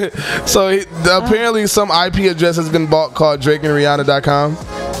 Apparently some IP address has been bought called DrakeandRihanna.com.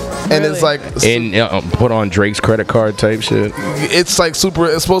 And Really? it's like put on Drake's credit card type shit. It's like super.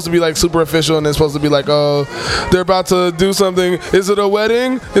 It's supposed to be like super official, and it's supposed to be like, oh, they're about to do something. Is it a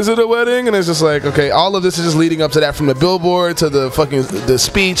wedding? Is it a wedding? And it's just like, okay, all of this is just leading up to that, from the billboard to the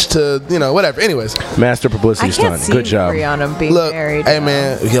speech to whatever. Anyways, master publicity I can't stunt. see Good job. Rihanna being look, married. hey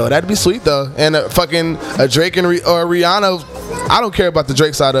man, yo, that'd be sweet though. And a Drake and or Rihanna. I don't care about the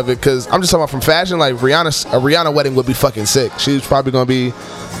Drake side of it, because I'm just talking about from fashion. Like a Rihanna wedding would be fucking sick. She's probably gonna be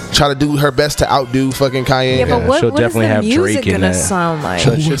trying to do her best to outdo fucking Kanye. Yeah, but She'll what definitely is the have music Drake in gonna that. sound like?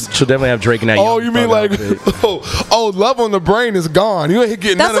 She'll definitely have Drake in that. Oh, Young you mean Thug like, outfit. Love on the Brain is gone. You ain't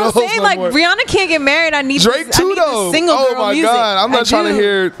getting That's none what of I'm those saying. no Like, more. Rihanna can't get married. I need Drake this, too I need though. this single Oh girl my music. god, I'm not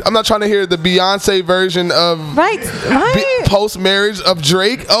trying to hear the Beyonce version of Right. post marriage of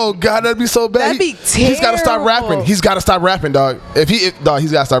Drake. Oh god, that'd be so bad. That'd be He's got to stop rapping. terrible. He's got to stop rapping, dog. He's got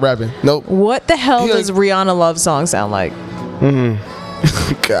to stop rapping. Nope. What the hell He does Rihanna love song sound like?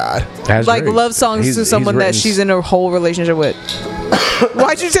 God. That's Like Drake. love songs He's to someone that written she's in a whole relationship with.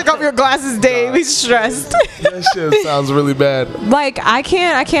 Why'd you take off your glasses, Dave? He's stressed. That shit sounds really bad. Like, I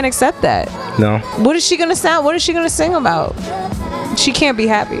can't accept that. No What is she gonna sound? What is she gonna sing about? She can't be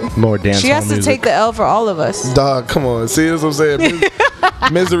happy. more dance. She has to take the L for all of us. Dog, come on. See, that's what I'm saying.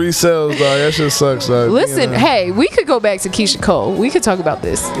 Misery sells, dog. That shit sucks, dog. Listen, hey, we could go back to Keisha Cole. We could talk about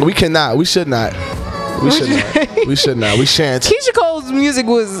this. We cannot. We should not. We should not. We should not. We shan't. Keisha Cole's music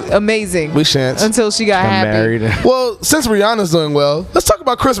was amazing. We shan't. Until she got happy. married. Well, since Rihanna's doing well, let's talk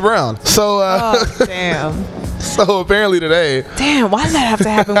about Chris Brown. So, Oh, damn. so apparently today, Damn, why did that have to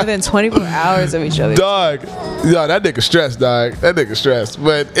happen within 24 hours of each other? dog, yeah, that nigga stressed, dog. That nigga stressed.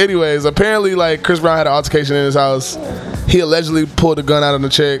 But anyways, apparently, like, Chris Brown had an altercation in his house. He allegedly pulled a gun out on the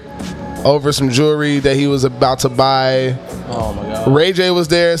chick. over some jewelry that he was about to buy. Oh my God. Ray J was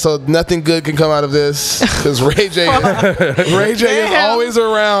there, so nothing good can come out of this because Ray J is always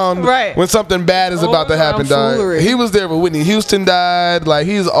around Right. when something bad is about to happen, dog. foolery. He was there when Whitney Houston died. Like,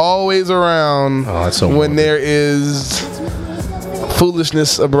 he's always around that's so when morbid. there is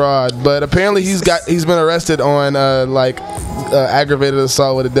foolishness abroad. But apparently he's been arrested on aggravated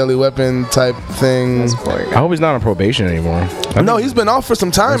assault with a deadly weapon type thing. I hope he's not on probation anymore. No, he's been off for some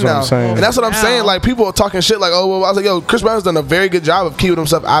time That's what now, I'm saying. and that's what I'm Wow. saying. Like, people are talking shit like, "Oh, well," I was like, "Yo, Chris Brown's done a very good job of keeping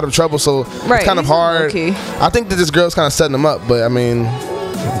himself out of trouble." So Right, it's kind of he's hard. low-key. I think that this girl's kind of setting him up, but I mean,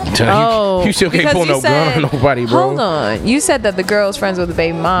 Oh, you still can't because pull you no gun on nobody, bro. Hold on, you said that the girl's friends with the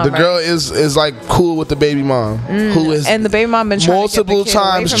baby mom. the right? girl is like cool with the baby mom, who is and the baby mom been trying multiple to get the kid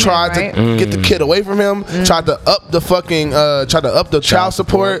away times from tried him, to right? get the kid away from him, tried to up the fucking tried to up the child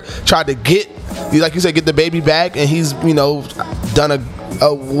support, tried to get, like you said, get the baby back, and he's done a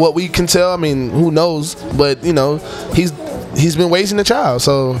what we can tell. I mean, who knows, but he's been raising the child,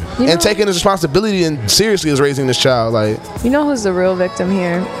 so know- and taking his responsibility and seriously is raising this child. Like, You know who's the real victim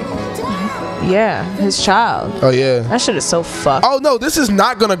here? Yeah, his child. oh yeah. That shit is so fucked. Oh no, this is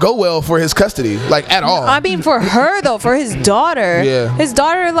not gonna go well for his custody, like at all. I mean, for her though, for his daughter. Yeah. His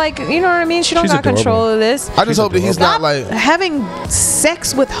daughter, like, you know what I mean? She don't She's got control of this. I just hope that he's Stop not like, having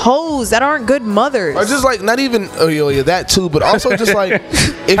sex with hoes that aren't good mothers. or just like not even. Oh yeah, that too. But also just like,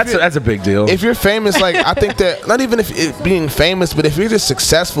 if That's a big deal. if you're famous, like, I think that not even if it being famous, but if you're just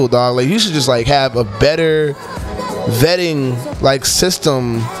successful, dog, like, you should just like have a better vetting like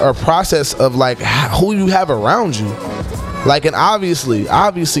system or process of like who you have around you. Like, and obviously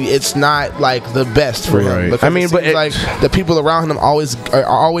it's not like the best for him. Right. Because I mean, but like the people around him are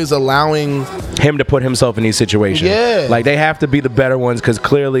always allowing. him to put himself in these situations. Yeah. Like, they have to be the better ones because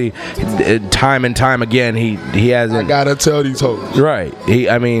clearly, time and time again, he hasn't. I gotta tell these hoes. Right.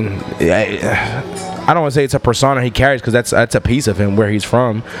 I don't want to say it's a persona he carries because that's a piece of him where he's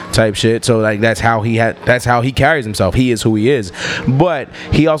from type shit. So like that's how he carries himself. He is who he is. But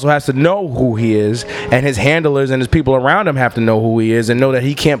he also has to know who he is, and his handlers and his people around him have to know who he is and know that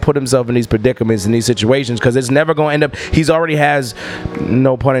he can't put himself in these predicaments in these situations because it's never going to end up. He's already has,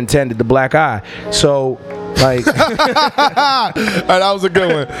 no pun intended, the black eye. So like All right, that was a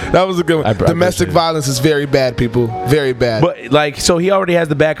good one. I Domestic appreciate it. violence is very bad, people. Very bad. But like, so he already has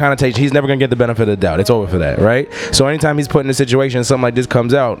the bad connotation. He's never gonna get the benefit of the doubt. It's over for that, right? So anytime he's put in a situation and something like this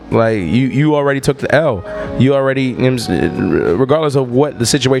comes out, like you already took the L. You already, regardless of what the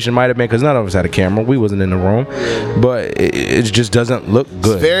situation might have been, because none of us had a camera, we wasn't in the room, but it just doesn't look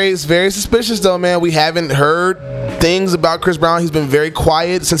good. It's very suspicious though, man. We haven't heard things about Chris Brown. He's been very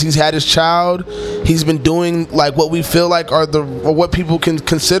quiet since he's had his child. He's been doing like what we feel like or what people can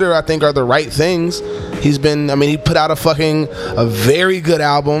consider, I think, are the right things. He put out a very good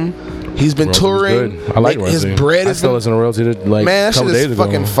album. He's been Royalty was touring. good. I like his Royalty. bread I is still listen to Royalty like man, a that couple shit days is ago.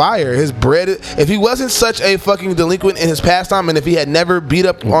 fucking fire. His bread, if he wasn't such a fucking delinquent in his pastime, and if he had never beat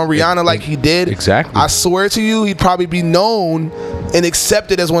up on Rihanna like he did, Exactly. I swear to you, he'd probably be known and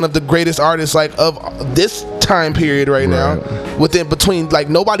accepted as one of the greatest artists like of this time period right now. Between like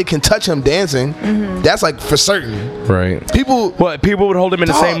nobody can touch him dancing. That's like for certain. Right. People would hold him in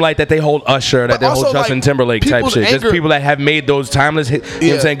the Dog. same light that they hold Usher, that But they hold also, Justin like, Timberlake type people's shit. Just anger- people that have made those timeless hit, you know what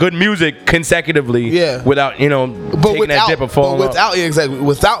Yeah. I'm saying, good music consecutively Yeah. without, taking that dip of falling off.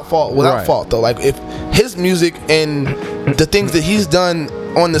 without fault Right. though. Like, if his music and the things that he's done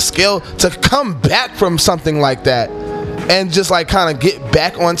on the scale to come back from something like that and just like kind of get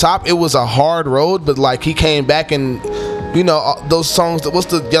back on top, it was a hard road, but like he came back and those songs, what's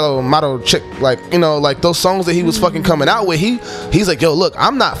the yellow model chick, like those songs that he was fucking coming out with, he's like, yo, look,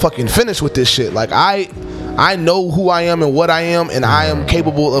 I'm not fucking finished with this shit. Like, I know who I am and what I am, and I am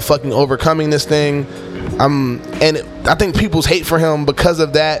capable of fucking overcoming this thing. I think people's hate for him because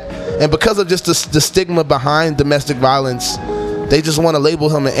of that, and because of just the stigma behind domestic violence. They just want to label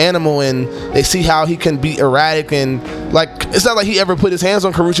him an animal, and they see how he can be erratic, and like, it's not like he ever put his hands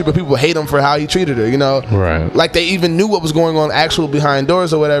on Karrueche, but people hate him for how he treated her, Right. Like, they even knew what was going on actual behind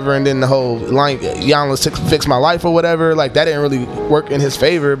doors or whatever, and then the whole line, Yana fix my life or whatever, like, that didn't really work in his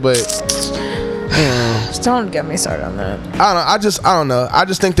favor, but Just don't get me started on that. I don't know. I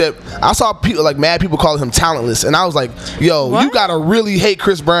just think that I saw people, like, mad people calling him talentless, and I was like, yo, What? you gotta really hate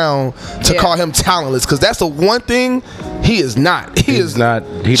Chris Brown to Yeah. call him talentless, because that's the one thing He is not. He is not.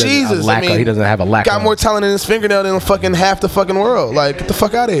 He doesn't, Jesus, he doesn't have a lack. Got of more talent in his fingernail than fucking half the fucking world. Like, get the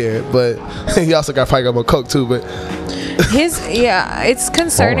fuck out of here. But he also probably got more coke too. But it's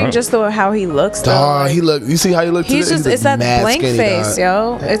concerning Alright. just how he looks. Though. dog, he look. You see how he look? He's today? just He it's look that mad blank skinny, face,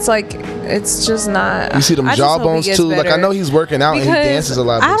 dog. yo. It's like it's just not. You see them I just hope he jawbones gets too. Like, I better. know he's working out and he Because dances a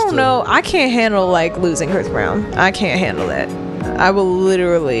lot. I but don't still. know. I can't handle like losing Chris Brown. I can't handle that. I will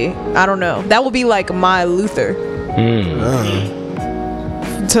literally. I don't know. That will be like my Luther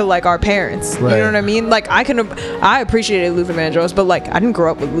to like our parents. Right. You know what I mean? Like I appreciated Luther Vandross, but like I didn't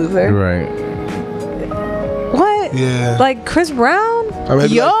grow up with Luther. Right. What? Yeah. Like Chris Brown? Or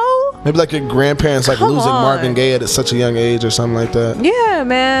maybe Yo. Maybe like your grandparents like Come losing on. Marvin Gaye at such a young age or something like that. Yeah,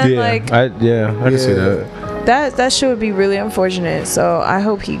 man. Like I can see that. that shit would be really unfortunate. So I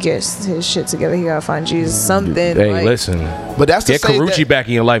hope he gets his shit together. He gotta find Jesus something. Hey, like, listen. But that's to Get say Karuchi that, back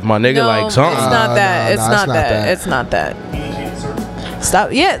in your life, my nigga. no, Like something. it's not that. no, It's it's not not that. that. It's not that.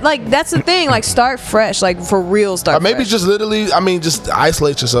 Stop. Yeah, like that's the thing. Like start fresh. Like for real, start. or maybe fresh. just literally. I mean, just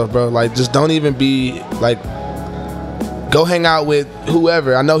isolate yourself, bro. Like, just don't even be like. Go hang out with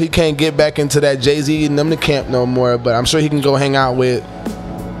whoever. I know he can't get back into that Jay-Z and them the camp no more, but I'm sure he can go hang out with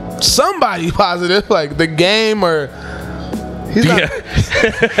somebody positive, like The Game or. He's not,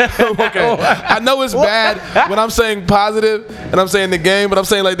 okay. I know it's bad when I'm saying positive and I'm saying The Game, but I'm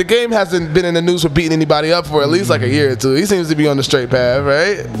saying like The Game hasn't been in the news for beating anybody up for at least like a year or two. He seems to be on the straight path,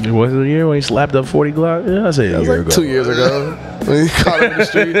 right? Was it a year when he slapped up 40 Glock? Yeah, I say a year Like ago. 2 years ago when he caught him in the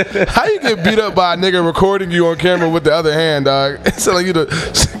street. How you get beat up by a nigga recording you on camera with the other hand, dog? It's like you to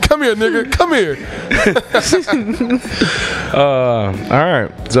come here, nigga, come here. All right,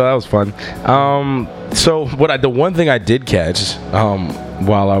 so that was fun. So the one thing I did catch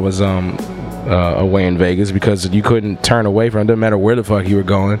while I was away in Vegas, because you couldn't turn away from it, doesn't matter where the fuck you were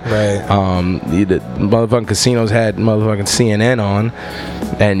going. Right. The motherfucking casinos had motherfucking CNN on,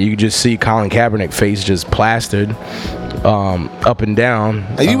 and you could just see Colin Kaepernick face just plastered up and down.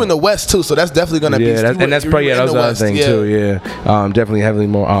 And you in the West too, so that's definitely gonna be. Yeah, that's probably that was another thing too. Yeah, definitely heavily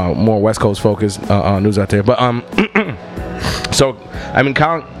more West Coast focused news out there. But so I mean,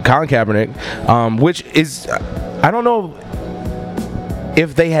 Colin Kaepernick, which is, I don't know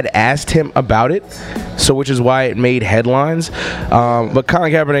if they had asked him about it, so which is why it made headlines. But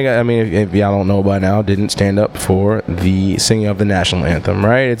Colin Kaepernick, I mean, if y'all don't know by now, didn't stand up for the singing of the national anthem,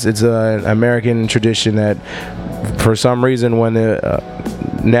 right? It's an American tradition that, for some reason, when the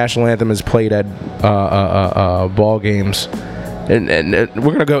national anthem is played at ball games, and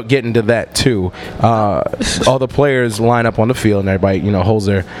we're gonna get into that too. All the players line up on the field and everybody, holds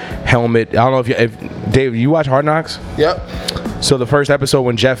their helmet. I don't know if Dave, you watch Hard Knocks? Yep. So the first episode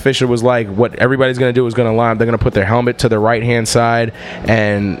when Jeff Fisher was like, what everybody's going to do is going to line up. They're going to put their helmet to the right-hand side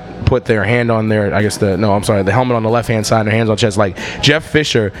and put their hand on their, the helmet on the left-hand side and their hands on chest. Like, Jeff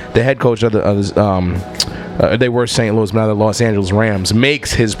Fisher, the head coach of they were St. Louis, but now the Los Angeles Rams,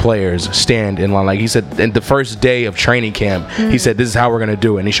 makes his players stand in line. Like he said, in the first day of training camp, he said, this is how we're going to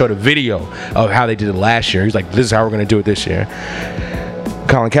do it. And he showed a video of how they did it last year. He's like, this is how we're going to do it this year.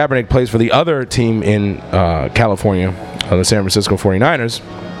 Colin Kaepernick plays for the other team in California, the San Francisco 49ers.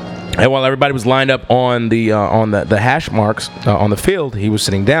 And while everybody was lined up on the hash marks on the field, he was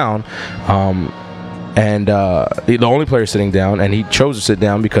sitting down. And the only player sitting down, and he chose to sit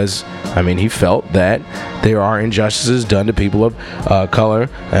down because, he felt that there are injustices done to people of color,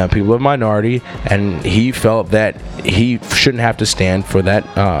 people of minority, and he felt that he shouldn't have to stand for that,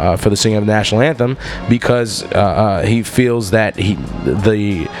 for the singing of the national anthem, because he feels that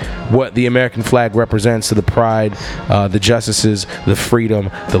what the American flag represents, to the pride, the justices, the freedom,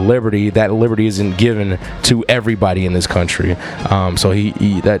 the liberty, that liberty isn't given to everybody in this country. So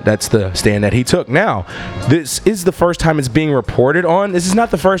that's the stand that he took. Now, this is the first time it's being reported on. This is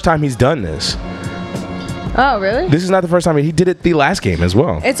not the first time he's done this. Oh, really? This is not the first time. He did it the last game as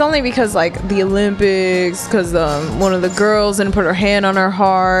well. It's only because, like, the Olympics, because one of the girls didn't put her hand on her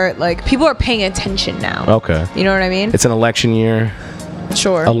heart. Like, people are paying attention now. Okay. You know what I mean? It's an election year,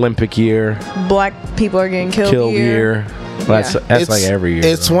 Sure. Olympic year, Black people are getting killed year. That's like every year.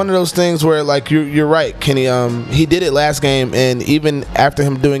 It's one of those things where, like, you're right, Kenny. He did it last game, and even after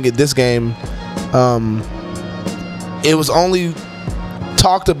him doing it this game, it was only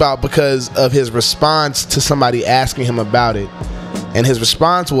talked about because of his response to somebody asking him about it. And his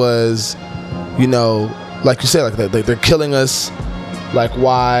response was, like you said, like they're killing us. Like,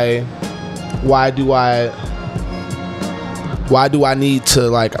 why do I need to,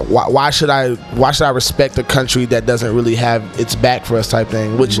 like, why should I respect a country that doesn't really have its back for us, type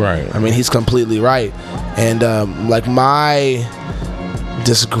thing, which, right. he's completely right. And like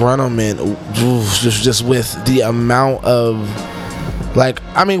disgruntlement just with the amount of, like,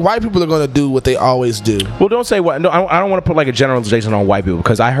 I mean, white people are going to do what they always do. Well, don't say what. No, I don't want to put like a generalization on white people,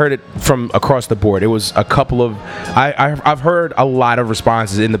 because I heard it from across the board. It was a couple of. I've heard a lot of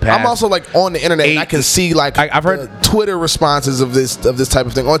responses in the past. I'm also like on the internet. And I can see like I've heard Twitter responses of this type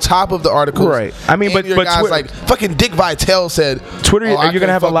of thing on top of the articles. Right. I mean, but guys Twitter, like fucking Dick Vitale said, Twitter. You're gonna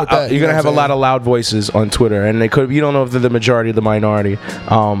have a lot. You're gonna have a lot of of loud voices on Twitter, and they could. You don't know if they're the majority or the minority.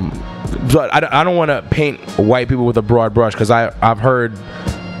 But I don't want to paint white people with a broad brush, because I've heard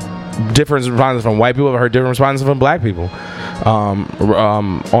different responses from white people. I've heard different responses from black people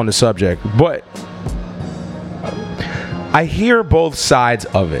on the subject. But I hear both sides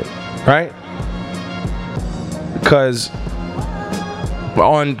of it, right? Because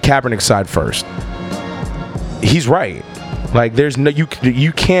on Kaepernick's side first, he's right. Like, there's no you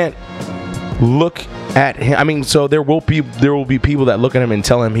can't look at him. I mean, so there will be people that look at him and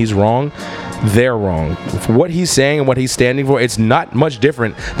tell him he's wrong. They're wrong. What he's saying and what he's standing for, it's not much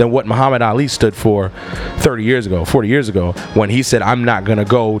different than what Muhammad Ali stood for 30 years ago, 40 years ago, when he said, I'm not going to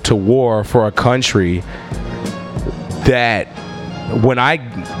go to war for a country that I'm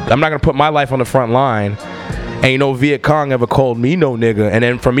not going to put my life on the front line. Ain't no Viet Cong ever called me no nigga, and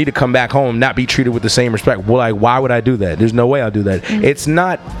then for me to come back home not be treated with the same respect. Well, like, why would I do that? There's no way I'll do that. Mm-hmm. It's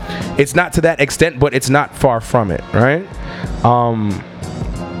not to that extent, but it's not far from it, right?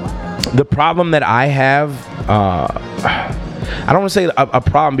 The problem that I have, I don't want to say a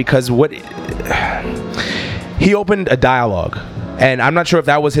problem, because he opened a dialogue, and I'm not sure if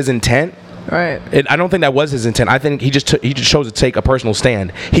that was his intent. Right. I don't think that was his intent. I think he just chose to take a personal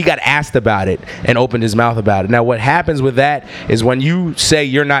stand. He got asked about it and opened his mouth about it. Now, what happens with that is when you say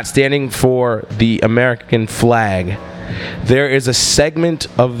you're not standing for the American flag, there is a segment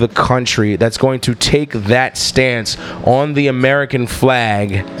of the country that's going to take that stance on the American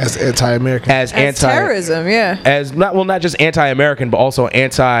flag as anti-American, as terrorism, yeah, as not just anti-American, but also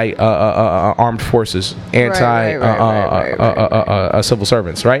anti armed forces, anti civil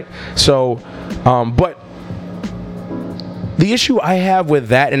servants, right? So, but the issue I have with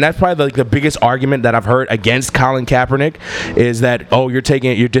that, and that's probably like the biggest argument that I've heard against Colin Kaepernick, is that, oh, you're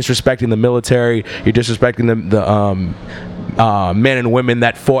disrespecting the military, you're disrespecting the men and women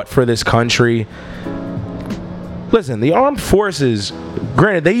that fought for this country. Listen, the armed forces,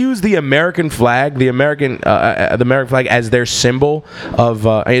 granted, they use the American flag, the American flag as their symbol of.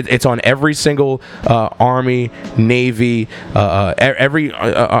 It's on every single Army, Navy, every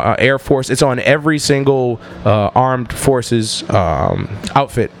Air Force. It's on every single armed forces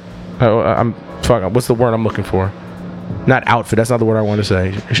outfit. What's the word I'm looking for? Not outfit. That's not the word I want to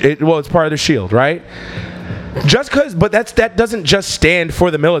say. It's part of the shield, right? Just because, but that doesn't just stand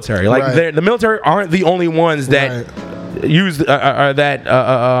for the military. Like, right. The military aren't the only ones that use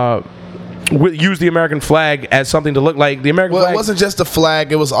use the American flag as something to look like the American flag. Well, it wasn't just the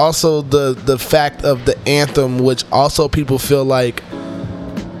flag; it was also the fact of the anthem, which also people feel like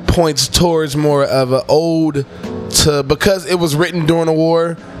points towards more of an ode to, because it was written during the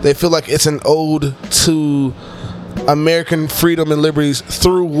war. They feel like it's an ode to American freedom and liberties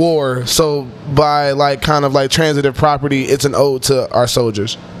through war. So by like kind of like transitive property, it's an ode to our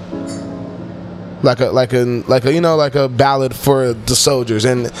soldiers, like a ballad for the soldiers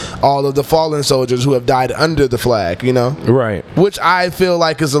and all of the fallen soldiers who have died under the flag, right? Which I feel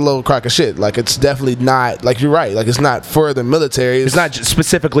like is a little crock of shit. Like, it's definitely not, like, you're right, like, it's not for the military. It's not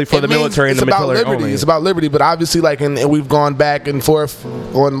specifically for the military and the military only. It's about liberty, but obviously, like, and we've gone back and forth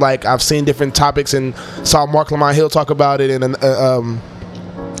on, like, I've seen different topics and saw Mark Lamont Hill talk about it, and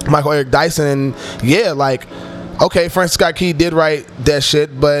Michael Eric Dyson, and yeah, like, okay, Francis Scott Key did write that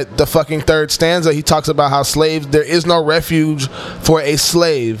shit, but the fucking third stanza, he talks about how slaves, there is no refuge for a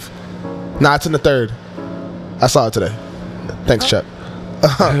slave. Nah, it's in the third. I saw it today. Thanks, Chuck.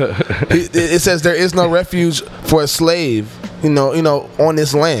 It says there is no refuge for a slave, on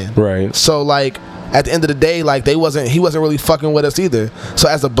this land. Right. So, like, at the end of the day, like, he wasn't really fucking with us either. So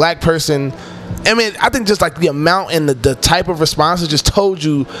as a black person, I mean, I think just like the amount and the type of responses just told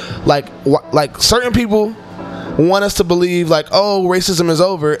you, like certain people want us to believe like, oh, racism is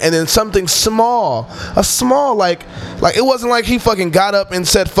over, and then something small, like it wasn't like he fucking got up and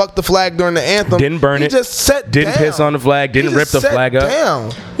said fuck the flag during the anthem, didn't burn it, he just sat didn't down. Piss on the flag, didn't rip the flag up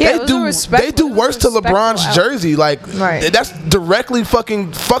down. Yeah, they do worse to LeBron's jersey, like, right. That's directly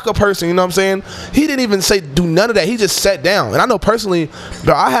fucking fuck a person, you know what I'm saying? He didn't even say do none of that, he just sat down. And I know personally,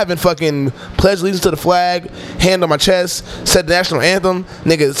 bro, I haven't fucking pledged allegiance to the flag, hand on my chest, said the national anthem,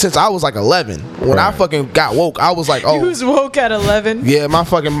 nigga, since I was like 11. When I fucking got woke, I was like, oh. You was woke at 11? Yeah, my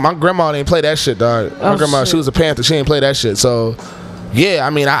grandma didn't play that shit, dog. My grandma, she was a Panther. She didn't play that shit. So, yeah, I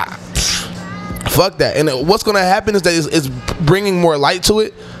mean, fuck that. And what's gonna happen is that it's bringing more light to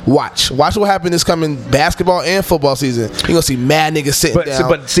it. Watch what happen this coming basketball and football season. You're gonna see mad niggas sitting down.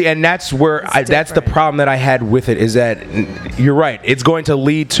 But see, and that's where that's the problem that I had with it, is that you're right. It's going to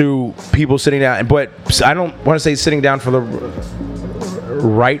lead to people sitting down, but I don't want to say sitting down for the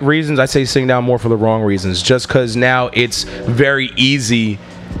right reasons. I say sitting down more for the wrong reasons. Just because now it's very easy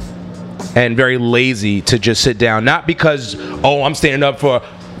and very lazy to just sit down, not because I'm standing up for,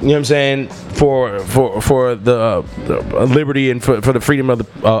 you know what I'm saying, for the liberty and for the freedom of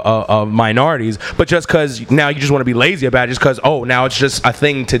the minorities, but just because now you just want to be lazy about it, just because now it's just a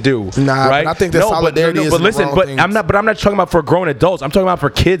thing to do. Nah, right? but I think that solidarity is but the listen, wrong but thing. I'm not talking about for grown adults. I'm talking about for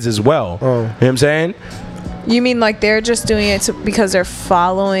kids as well. You know what I'm saying? You mean like they're just doing it because they're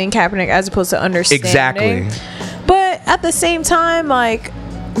following Kaepernick as opposed to understanding? Exactly. But at the same time, like,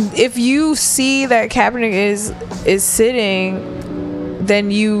 if you see that Kaepernick is sitting,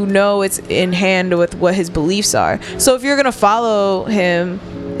 then you know it's in hand with what his beliefs are. So if you're gonna follow him,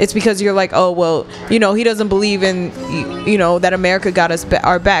 it's because you're like, oh well, he doesn't believe in that America got us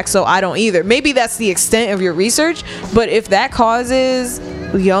our back, so I don't either. Maybe that's the extent of your research, but if that causes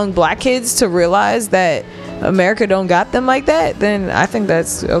young black kids to realize that America don't got them like that, then I think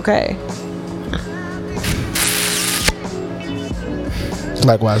that's okay.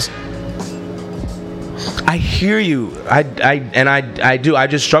 Likewise. I hear you. I do. I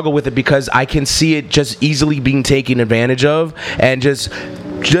just struggle with it because I can see it just easily being taken advantage of, and just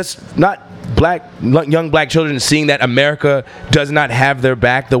not young black children seeing that America does not have their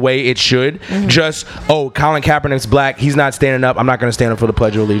back the way it should. Mm-hmm. Just Colin Kaepernick's black, he's not standing up, I'm not going to stand up for the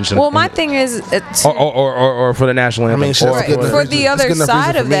Pledge of Allegiance. Well, my thing is or for the national anthem. I mean, for the other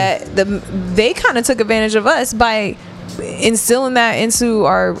side of that, they kind of took advantage of us by instilling that into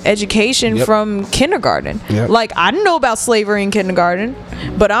our education from kindergarten. Like, I didn't know about slavery in kindergarten,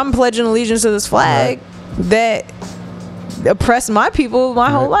 but I'm pledging allegiance to this flag that oppressed my people my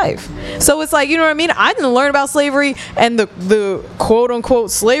whole life. So it's like, you know what I mean? I didn't learn about slavery, and the quote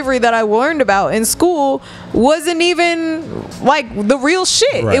unquote slavery that I learned about in school wasn't even like the real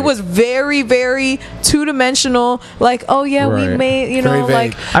shit. It was very, very two-dimensional. Like, we made,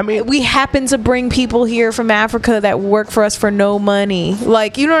 like, I mean, we happen to bring people here from Africa that work for us for no money.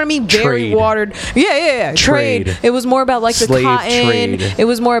 Like, you know what I mean? Very watered. Yeah. Trade. It was more about like the cotton. Trade. It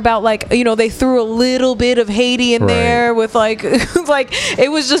was more about like, they threw a little bit of Haiti in there with like it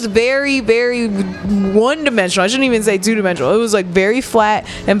was just very, very one-dimensional. I shouldn't even say two-dimensional. It was like very flat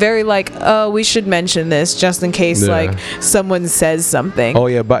and very like, we should mention this just in case like someone says something.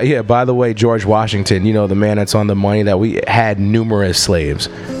 By the way, George Washington, the man that's on the money, that we had numerous slaves,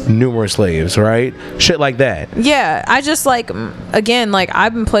 right? Shit like that. Yeah, I just like, again, like,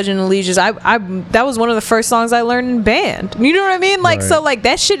 I've been pledging allegiance. I that was one of the first songs I learned in band. You know what I mean? Like, so like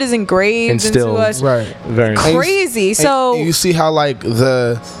that shit is engraved into us. Right. Very crazy. So you see how like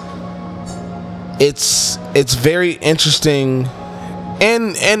it's very interesting,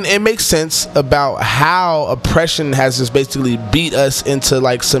 and it makes sense about how oppression has just basically beat us into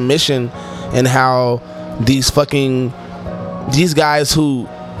like submission, and how these guys who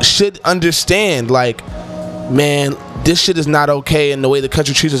should understand, like, man, this shit is not okay, and the way the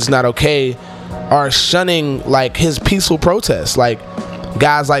country treats us is not okay, are shunning like his peaceful protests. Like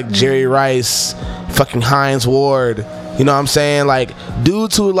guys like Jerry Rice, fucking Hines Ward, you know what I'm saying? Like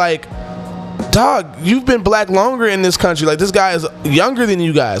dudes who like, dog, you've been black longer in this country. Like, this guy is younger than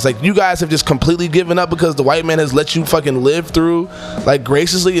you guys. Like, you guys have just completely given up because the white man has let you fucking live through, like,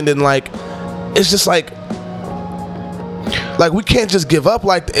 graciously. And then, like, it's just like we can't just give up.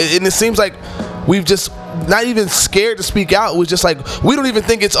 Like, and it seems like we've just not even scared to speak out. It was just like, we don't even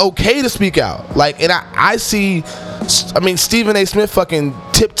think it's okay to speak out. Like, and I see, I mean, Stephen A. Smith fucking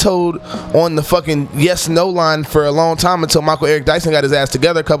tiptoed on the fucking yes-no line for a long time until Michael Eric Dyson got his ass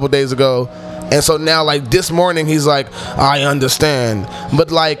together a couple days ago. And so now, like, this morning, he's like, I understand.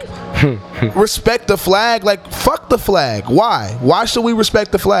 But, like, respect the flag. Like, fuck the flag. Why? Why should we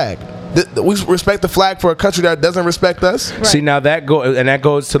respect the flag? We respect the flag for a country that doesn't respect us. Right. See, now that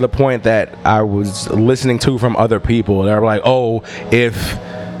goes to the point that I was listening to from other people. They're like, oh, if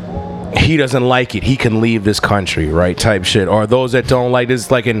he doesn't like it, he can leave this country, right? Type shit. Or those that don't like this,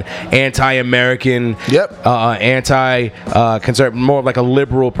 like an anti-American, anti-conservative, more of like a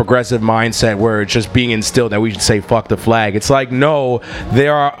liberal, progressive mindset where it's just being instilled that we should say fuck the flag. It's like, no,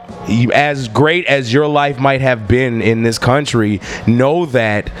 there are, as great as your life might have been in this country, know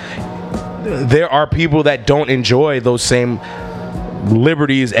that there are people that don't enjoy those same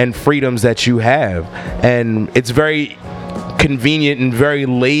liberties and freedoms that you have, and it's very convenient and very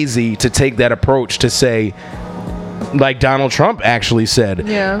lazy to take that approach to say like Donald Trump actually said,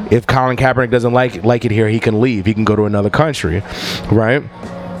 Yeah. if Colin Kaepernick doesn't like it here, he can leave. He can go to another country, right?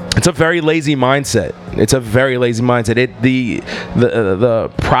 It's a very lazy mindset. It's a very lazy mindset. The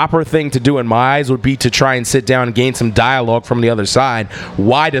proper thing to do in my eyes would be to try and sit down and gain some dialogue from the other side.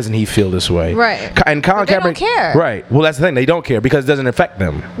 Why doesn't he feel this way? Right. And Colin But they Kaepernick, don't care. right? Well, that's the thing. They don't care because it doesn't affect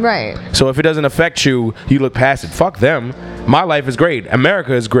them. Right. So if it doesn't affect you, you look past it. Fuck them. My life is great.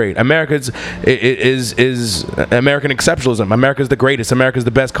 America is great. America's is American exceptionalism. America's the greatest. America's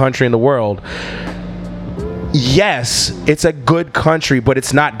the best country in the world. Yes, it's a good country, but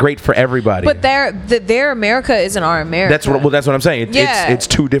it's not great for everybody. But their America isn't our America. That's what I'm saying. It's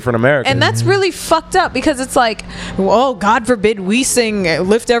two different Americas. And that's really fucked up because it's like, oh, God forbid we sing,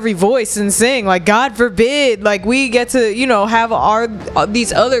 lift every voice and sing. Like, God forbid, like, we get to, have our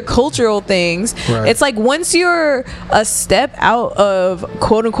these other cultural things. Right. It's like once you're a step out of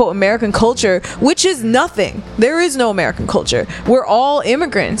quote unquote American culture, which is nothing. There is no American culture. We're all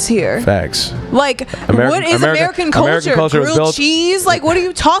immigrants here. Facts. Like, what is American culture? American culture is Grilled built- cheese? Like, what are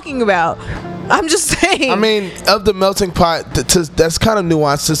you talking about? I'm just saying. I mean, of the melting pot, that's kind of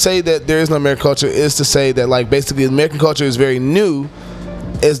nuanced. To say that there is no American culture is to say that, like, basically American culture is very new,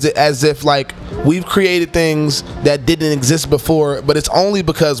 as if, like, we've created things that didn't exist before, but it's only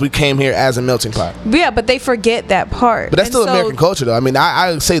because we came here as a melting pot. Yeah, but they forget that part. But that's And still so- American culture, though. I mean,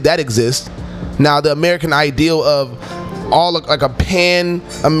 I say that exists. Now, the American ideal of all like a pan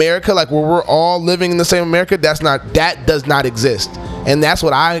America, like where we're all living in the same America, that does not exist. And that's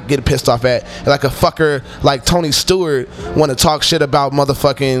what I get pissed off at. Like a fucker like Tony Stewart want to talk shit about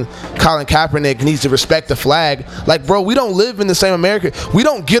motherfucking Colin Kaepernick needs to respect the flag. Like, bro, we don't live in the same America. We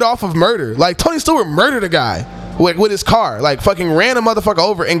don't get off of murder. Like, Tony Stewart murdered a guy with his car, like fucking ran a mototherfucker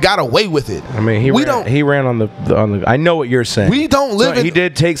over and got away with it. I mean, he ran on the. I know what you're saying. We don't live in. He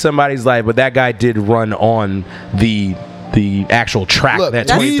did take somebody's life, but that guy did run on the actual track Look, that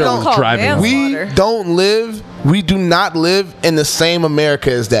That's Tony still Stewart was called driving on. manslaughter. We do not live in the same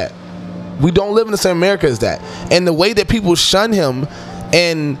America as that. We don't live in the same America as that. And the way that people shun him,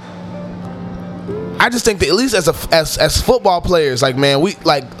 and I just think that at least as football players, like, man,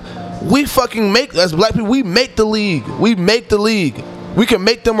 we fucking make, as black people, we make the league. We make the league. We can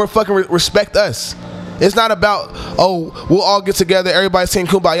make them fucking respect us. It's not about, oh, we'll all get together, everybody sing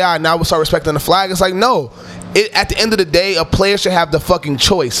Kumbaya, and now we'll start respecting the flag. It's like, no. At the end of the day, a player should have the fucking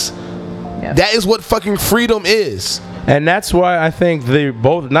choice. Yeah. That is what fucking freedom is. And that's why I think they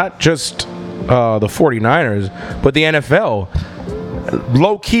both, not just the 49ers, but the NFL,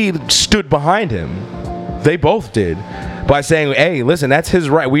 low-key stood behind him. They both did. By saying, hey, listen, that's his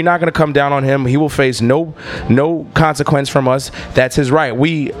right. We're not going to come down on him. He will face no consequence from us. That's his right.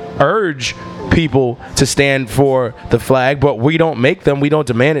 We urge people to stand for the flag, but we don't make them. We don't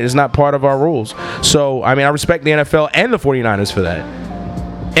demand it. It's not part of our rules. So, I mean, I respect the NFL and the 49ers for that.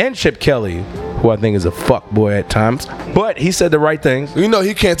 And Chip Kelly, who I think is a fuck boy at times. But he said the right things. You know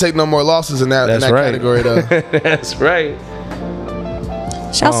he can't take no more losses in that right. category, though. That's right.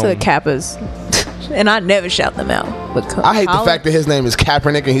 Shouts to the Kappas. And I never shout them out. But I hate the fact that his name is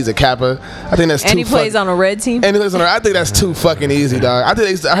Kaepernick and he's a Kappa. I think that's too. And he plays on a red team. And he plays on. I think that's too fucking easy, dog. I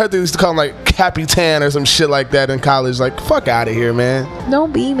heard they used to call him like Capitan or some shit like that in college. Like, fuck out of here, man.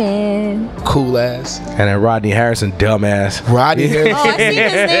 Don't be, man. Cool ass. And then Rodney Harrison, dumbass. Rodney Harrison. Oh, I seen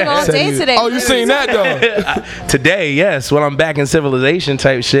his name all day today. Oh, you seen that though? Today, yes, when I'm back in civilization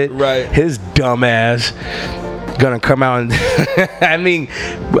type shit. Right. His dumbass gonna come out and I mean,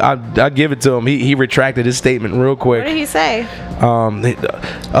 I'll give it to him. He retracted his statement real quick. What did he say?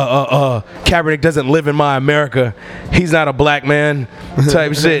 Kaepernick doesn't live in my America. He's not a black man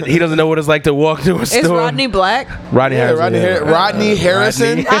type shit. He doesn't know what it's like to walk to a store. Is Rodney black? Rodney Yeah, Harrison. Rodney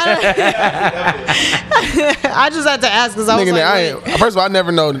Harrison. I just had to ask because I was Nigga, like, first of all, I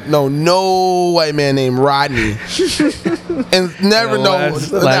never know no white man named Rodney, and never know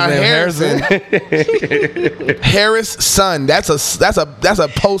last name Harrison. Harris son. That's a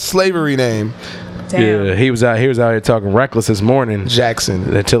post-slavery name. damn. Yeah, he was out here talking reckless this morning.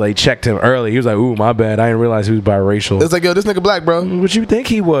 Jackson. Until they checked him early. He was like, ooh, my bad. I didn't realize he was biracial. It's like, yo, this nigga black, bro. What you think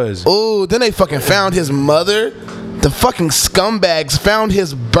he was? Oh, then they fucking found his mother. The fucking scumbags found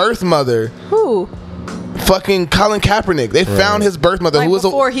his birth mother. Who? Fucking Colin Kaepernick. They found his birth mother, Like who was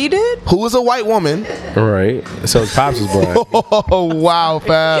before he did? who was a white woman. Right. So his pops was black. Oh wow,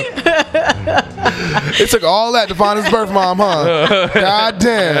 fam. It took all that to find his birth mom, huh? God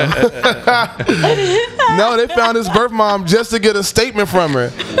damn. No, they found his birth mom just to get a statement from her.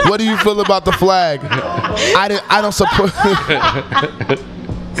 What do you feel about the flag? I don't support.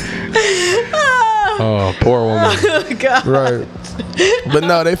 Oh, poor woman. God. Right. But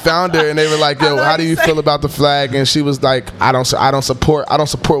no, they found her and they were like, "Yo, how do you feel about the flag?" And she was like, "I don't support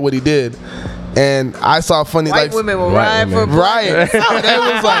what he did." And I saw funny White like women will White ride for women. right. They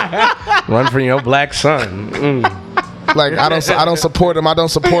was like, Run for your black son. Mm. like I don't support him. I don't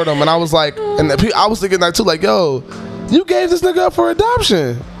support him. And I was like, and I was thinking that too. Like, yo, you gave this nigga up for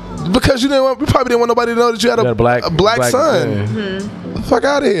adoption because you probably didn't want nobody to know that you had You a got black son. yeah. The fuck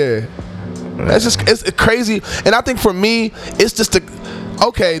out of here. That's just it's crazy. And I think for me, it's just the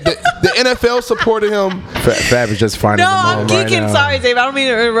NFL supported him. Fab is just finding No, the I'm mom geeking. right now. Sorry, Dave. I don't mean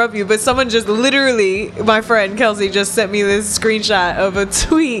to interrupt you, but someone just literally, my friend Kelsey, just sent me this screenshot of a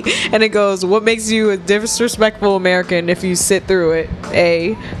tweet, and it goes, "What makes you a disrespectful American if you sit through it?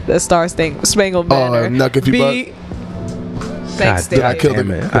 A, the Star Spangled Banner. Nuck if you B, thanks, God Dave. I killed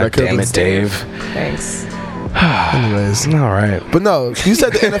damn him. it. I God killed damn him. it, Dave. Thanks. Anyways. All right. But no, you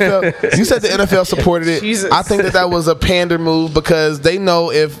said the NFL. You said the NFL supported it. Jesus. I think that was a pander move because they know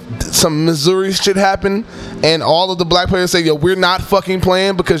if some Missouri shit happen and all of the black players say, "Yo, we're not fucking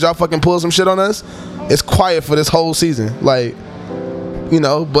playing because y'all fucking pulled some shit on us," it's quiet for this whole season. Like,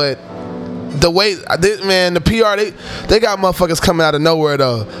 but the way the PR they got motherfuckers coming out of nowhere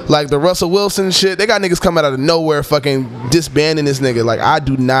though. Like the Russell Wilson shit, they got niggas coming out of nowhere fucking disbanding this nigga. Like I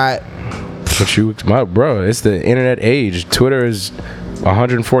do not. Bro, it's the internet age. Twitter is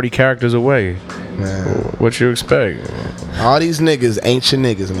 140 characters away. Man, What you expect? all these niggas ain't your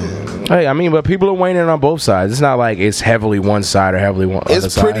niggas, man. Hey, I mean, but people are weighing in on both sides. It's not like it's heavily one side or heavily one other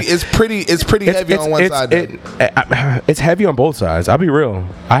It's side. it's pretty heavy on one side. Though. It's heavy on both sides. I'll be real.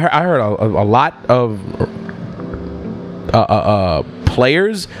 I heard a lot of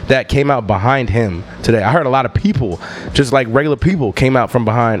players that came out behind him today. I heard a lot of people, just like regular people, came out from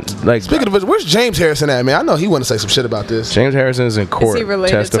behind. Like, Speaking of which, where's James Harrison at, man? I know he want to say some shit about this. James Harrison is in court he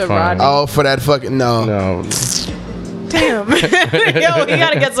related to testifying. Rodney? Oh, for that fucking no. No, Damn. Yo, we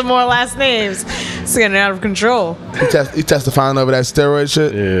gotta get some more last names. It's getting out of control. He testifying over that steroid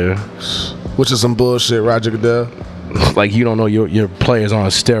shit, yeah. which is some bullshit. Roger Goodell. Like you don't know your players on a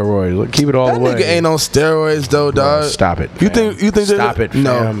steroid. Look, keep it all That the way. nigga ain't on steroids though, dog. Stop it. You fam. think Stop it?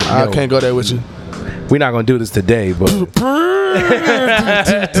 No, fam. I No. can't go there with you. We're not gonna do this today, but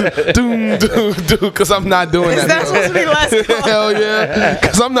Cause I'm not doing Is that. that supposed to be last call? Hell yeah,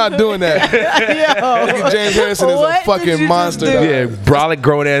 cause I'm not doing that. Yo. James Harrison is What a did fucking you just monster. do? dog. yeah, brolic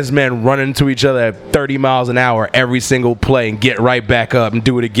grown ass men running into each other at 30 miles an hour every single play and get right back up and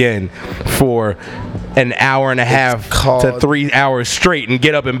do it again for an hour and a half called- to 3 hours straight and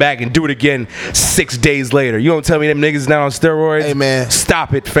get up and back and do it again 6 days later. You don't tell me them niggas not on steroids? Hey, man.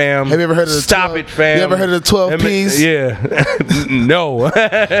 Stop it, fam. Have you ever heard of the Stop 12 it, fam. You ever heard of the 12 Ps? Yeah. No.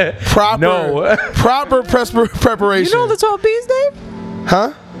 Proper, No. proper preparation. You know the 12 P's, Dave?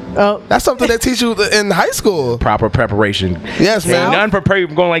 huh? Oh. That's something they teach you in high school. Proper preparation. Yes, man. Ain't nothing prepared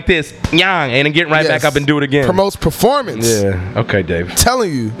from going like this, yang, and then getting right Yes. back up and do it again. Promotes performance. Yeah. Okay, Dave.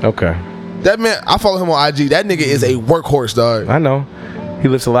 Telling you. Okay. That man, I follow him on IG. That nigga is a workhorse, dog. I know. He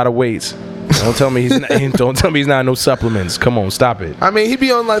lifts a lot of weights. Don't tell me he's not, don't tell me he's not on no supplements. Come on, stop it. I mean, he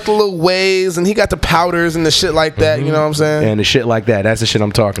be on like the little waves and he got the powders and the shit like that. You know what I'm saying? And the shit like that. That's the shit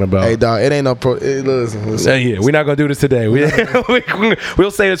I'm talking about. Hey, dog, it ain't no pro. Listen. Yeah, we're not gonna do this today.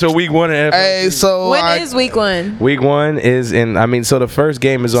 We'll say this for week 1 and Hey, so When is week 1? Week 1 is in. I mean, so the first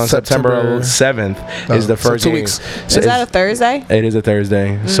game is on September 7th. Is the so first 2 game. weeks. So Is that a Thursday? It is a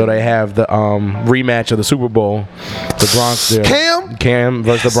Thursday. So they have the rematch of the Super Bowl. The Broncos. Cam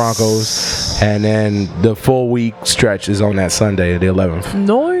versus the Broncos, and then the full week stretch is on that Sunday, the 11th.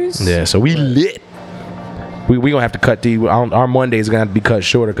 Noise. Yeah, so we lit. We gonna have to cut our Mondays gonna have to be cut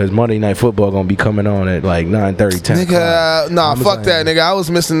shorter because Monday Night Football gonna be coming on at like 9:30, 10 Nigga, o'clock. nah, I'm fuck that, nigga. I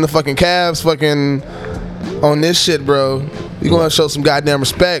was missing the fucking Cavs fucking on this shit, bro. You gonna show some goddamn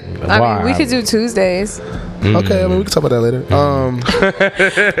respect. I mean, we could do Tuesdays. Okay, I mean, we can talk about that later.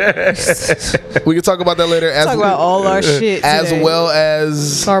 We can talk about that later. Talk about all our shit as today. well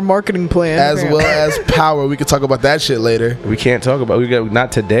as Our marketing plan. as well as power. We can talk about that shit later. We can't talk about. We got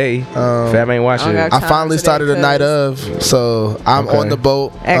not today. Fab ain't watching. I it. got I finally today, started the cuz. night of, so I'm Okay. on the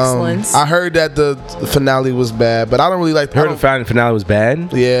boat. Excellence. I heard that the finale was bad, but I don't really like. Heard the finale was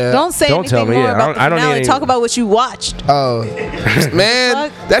bad. Yeah. Don't say Don't anything tell me, more yeah, about the I don't need finale. any- Talk about what you watched. Oh, man,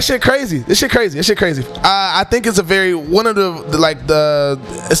 Fuck. that shit crazy. This shit crazy. This shit crazy. I think it's a very one of the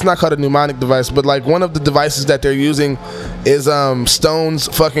it's not called a mnemonic device, but like one of the devices that they're using is Stone's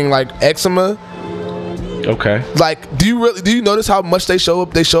fucking like eczema. Okay. Like, do you notice how much they show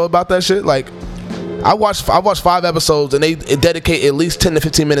about that shit? Like, I watched 5 episodes and they dedicate at least 10 to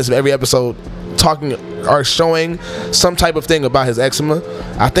 15 minutes of every episode talking or showing some type of thing about his eczema.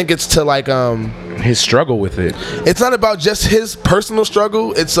 I think it's to like his struggle with it. It's not about just his personal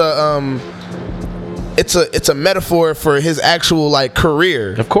struggle. It's a metaphor for his actual like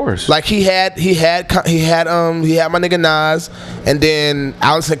career. Of course. Like he had my nigga Nas, and then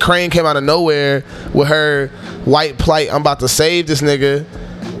Allison Crane came out of nowhere with her white plight. I'm about to save this nigga.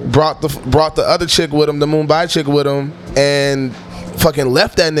 Brought the other chick with him, the Mumbai chick with him, and fucking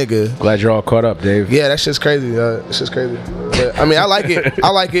left that nigga. Glad you're all caught up, Dave. Yeah, that shit's crazy. That shit's crazy. But, I mean, I like it. I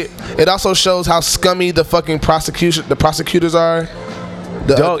like it. It also shows how scummy the fucking prosecutors are.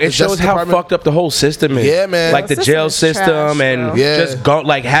 Dog, it shows how fucked up the whole system is. Yeah, man. Like the jail system and just go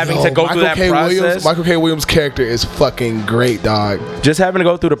like having to go through that process. Michael K. Williams' character is fucking great, dog. Just having to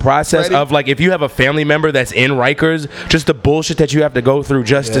go through the process of like if you have a family member that's in Rikers, just the bullshit that you have to go through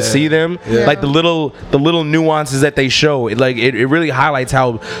just to see them. Yeah. Like the little nuances that they show. It really highlights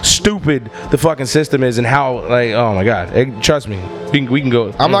how stupid the fucking system is and how like, oh my god, trust me, we can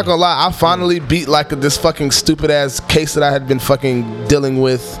go. I'm not gonna lie, I finally beat like this fucking stupid ass case that I had been fucking dealing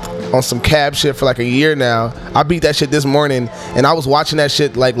with on some cab shit for like a year now. I beat that shit this morning, and I was watching that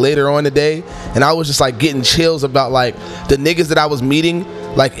shit like later on today, and I was just like getting chills about like the niggas that I was meeting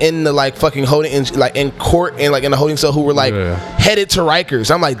like in the like fucking holding in court and like in the holding cell who were like headed to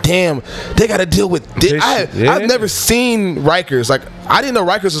Rikers. I'm like, damn, they got to deal with this. I've never seen Rikers. Like I didn't know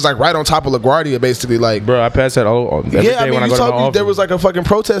Rikers was like right on top of LaGuardia, basically. Like, bro, I pass that every day when I go to my office. There was like a fucking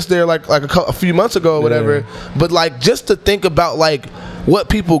protest there like a few months ago or whatever. But like just to think about like what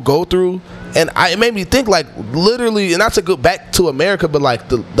people go through, and it made me think like literally, and not to go back to America, but like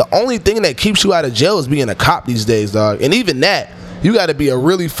the only thing that keeps you out of jail is being a cop these days, dog. And even that, you got to be a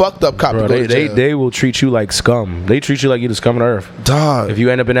really fucked up cop. Bro, to go to jail. They will treat you like scum. They treat you like you're the scum of the earth, dog. If you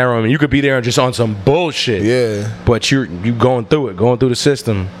end up in that room, you could be there and just on some bullshit. Yeah, but you going through the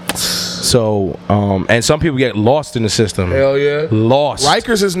system. So, and some people get lost in the system. Hell yeah, lost.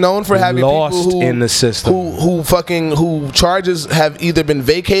 Rikers is known for having lost people in the system who charges have either been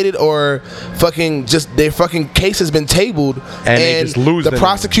vacated or fucking just their fucking case has been tabled, and they just lose. The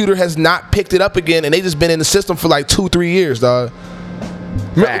prosecutor has not picked it up again, and they just been in the system for like 2-3 years, dog.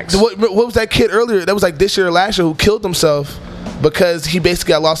 Facts. What was that kid earlier? That was like this year or last year who killed himself because he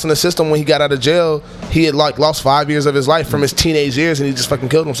basically got lost in the system when he got out of jail. He had like lost 5 years of his life from his teenage years, and he just fucking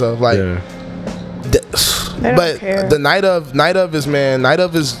killed himself. Like, but the night of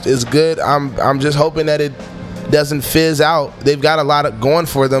is good. I'm just hoping that it doesn't fizz out. They've got a lot of going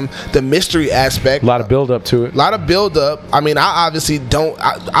for them. The mystery aspect, a lot of build up to it. A lot of build up. I mean, obviously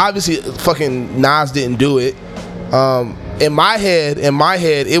fucking Nas didn't do it. In my head,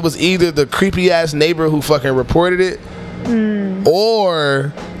 it was either the creepy ass neighbor who fucking reported it,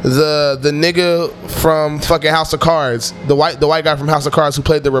 or the nigga from fucking House of Cards, the white guy from House of Cards who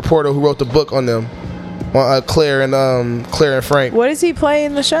played the reporter who wrote the book on them, Claire and Frank. What does he play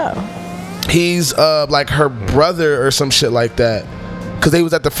in the show? He's like her brother or some shit like that. Cause they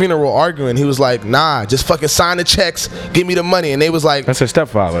was at the funeral arguing. He was like, "Nah, just fucking sign the checks, give me the money." And they was like, "That's her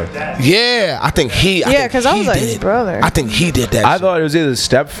stepfather." Yeah, I think he. Yeah, because I was like, his brother. I think he did that. I thought it was either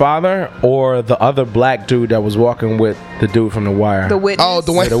stepfather or the other black dude that was walking with the dude from The Wire. The witness. Oh,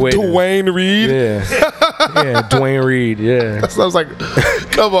 Dwayne Reed. Yeah, yeah, Dwayne Reed. Yeah. So I was like,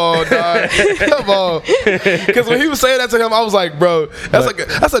 "Come on, dog, come on." Because when he was saying that to him, I was like, "Bro,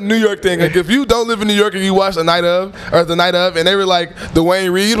 that's a New York thing. Like, if you don't live in New York and you watch The Night of, and they were like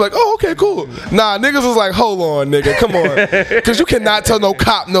Dwayne Reed, like, oh, okay, cool. Nah, niggas was like, hold on, nigga, come on, because you cannot tell no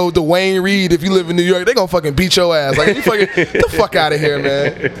cop no Dwayne Reed if you live in New York. They gonna fucking beat your ass. Like, you fucking get the fuck out of here,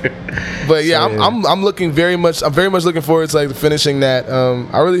 man. But yeah, I'm looking very much looking forward to like finishing that.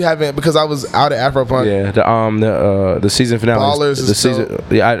 I really haven't, because I was out at Afropunk. Yeah, the season finale. Ballers. The season.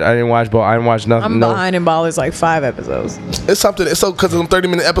 Yeah, I didn't watch Ball. I didn't watch nothing. I'm behind in Ballers like 5 episodes. It's something. It's so because them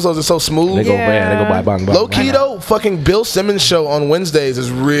 30-minute episodes are so smooth. They go by bang. Low key though, fucking Bill Simmons show on Wednesdays is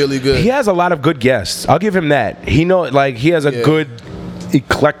really good. He has a lot of good guests. I'll give him that. He has a good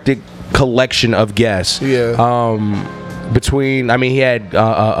eclectic collection of guests. Yeah. He had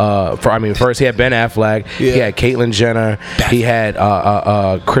first he had Ben Affleck. Yeah. He had Caitlyn Jenner. He had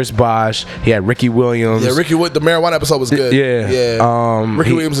Chris Bosh. He had Ricky Williams. Yeah, the marijuana episode was good. Yeah.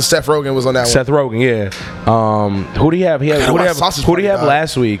 Ricky Williams and Seth Rogen was on that one. Seth Rogen, yeah. Who do you have? Who do you have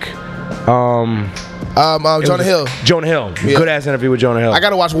last week? Jonah Hill. Jonah Hill. Yeah. Good ass interview with Jonah Hill. I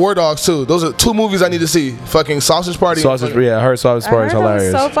gotta watch War Dogs too. Those are 2 movies I need to see. Fucking Sausage Party. Her Sausage Party is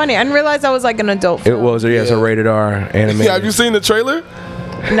hilarious. So funny. I didn't realize that was like an adult film. It was. Yeah, it's a rated R animated. Yeah, have you seen the trailer?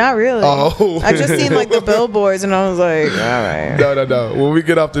 Not really. Oh. I just seen like the billboards and I was like, all right. No. When we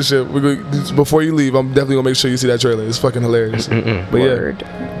get off this shit, before you leave, I'm definitely gonna make sure you see that trailer. It's fucking hilarious. But Word.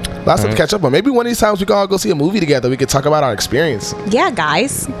 yeah. Lots to catch up on. Maybe one of these times we can all go see a movie together. We could talk about our experience. Yeah,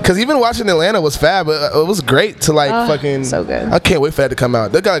 guys. Because even watching Atlanta was fab. It was great to like fucking. So good. I can't wait for that to come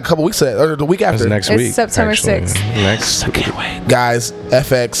out. They got a couple weeks or the week after. It's next It's week. September actually. 6th. Next. I can't wait. Guys,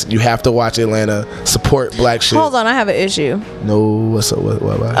 FX, you have to watch Atlanta. Support black shit. Hold on, I have an issue. No, what's up? What?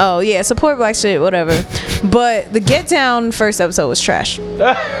 Oh yeah, support black shit, whatever. But the Get Down first episode was trash.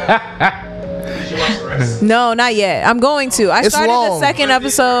 No, not yet. I'm going to. I It's started the long. second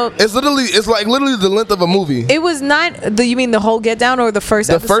episode. It's like literally the length of a movie. It was not. You mean the whole Get Down or the first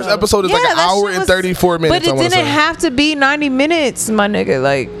The episode? first episode is like an that hour shit and was- 34 minutes, But I it wanna didn't say. have to be 90 minutes, my nigga.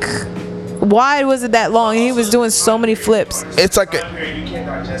 Like, why was it that long? He was doing so many flips. It's like a, You can't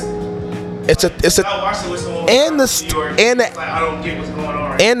digest it. it's a I watched it with someone and the from New York. and It's the like, I don't get what's going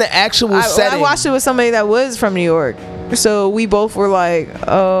on. Right and the actual I setting. watched it with somebody that was from New York, so we both were like,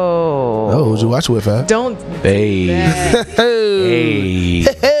 Oh, who'd you watch it with, fam? don't. Hey. Hey. Hey.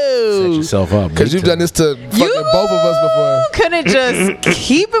 Set yourself up. Because you've done this to fucking both of us before. Couldn't just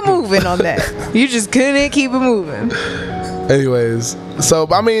keep it moving on that. You just couldn't keep it moving. Anyways, so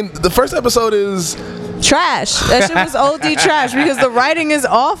I mean, the first episode is Trash. That shit was OD trash because the writing is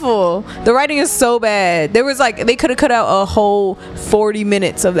awful. The writing is so bad. There was like they could have cut out a whole 40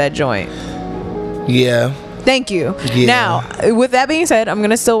 minutes of that joint. yeah. Thank you. Yeah. Now, with that being said, I'm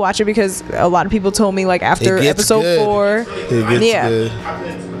gonna still watch it because a lot of people told me like after It gets episode good. 4. It gets Yeah. good.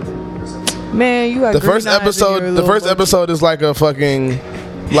 Man, you got The green first eyes and episode, you're a the little first monkey. episode is like a fucking,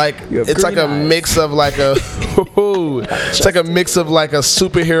 like You have it's like a green eyes. mix of like a, it's like a mix of like a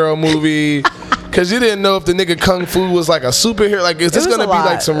superhero movie. Cause you didn't know if the nigga Kung Fu was like a superhero. Like, is this was gonna a be lot.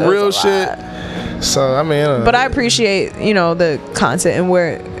 like some It was real a shit? lot. So I mean, I don't know. But I appreciate, the content and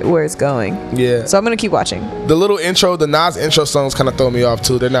where it's going. yeah. So I'm gonna keep watching. The little intro, the Nas intro songs kind of throw me off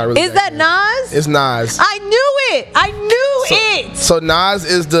too. They're not really. Is that Nas? It's Nas. I knew it. I knew it. So Nas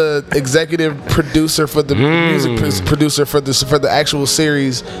is the executive producer for the music producer for the actual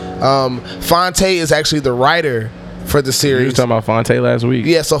series. Fonte is actually the writer for the You were series. talking about Fonte last week.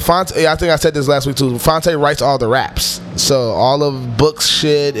 Yeah, so Fonte, I think I said this last week too. Fonte writes all the raps. So all of Book's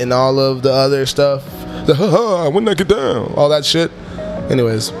shit and all of the other stuff. The when I get down, all that shit.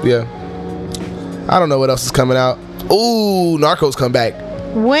 Anyways, yeah. I don't know what else is coming out. Ooh, Narcos come back.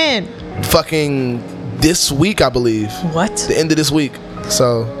 When? Fucking this week, I believe. What? The end of this week.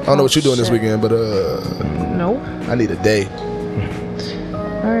 So I don't know what you're doing this shit. weekend, but Nope. I need a day.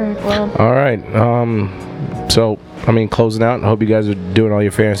 All right. Well. All right. So, I mean, closing out, I hope you guys are doing all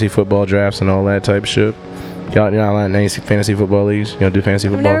your fantasy football drafts and all that type of shit. Y'all not in any fantasy football leagues? You don't do fantasy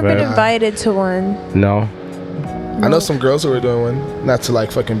I've football never been drafts? invited to one. No? I know some girls who are doing one. Not to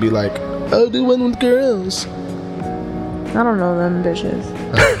like fucking be like, oh, do one with girls. I don't know them bitches.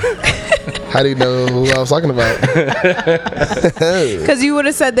 How do you know who I was talking about? Because you would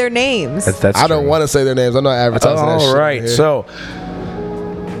have said their names. That's I don't true. want to say their names. I'm not advertising that shit. All right. here. So,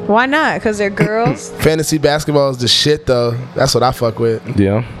 Why not? Because they're girls. Fantasy basketball is the shit, though. That's what I fuck with.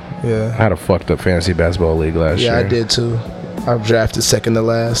 yeah. I Yeah. had a fucked up fantasy basketball league last year. Yeah, I did too. I drafted second to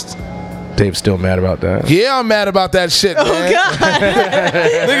last. Dave's still mad about that. Yeah, I'm mad about that shit, man. Oh God.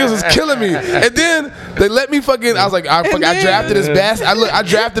 Niggas was killing me. And then they let me fucking, I was like, I drafted as best. I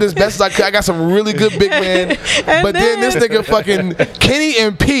drafted as best as I could. I got some really good big men. But then this nigga fucking Kenny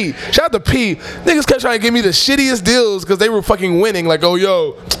and P, shout out to P, niggas kept trying to give me the shittiest deals because they were fucking winning. Like, oh,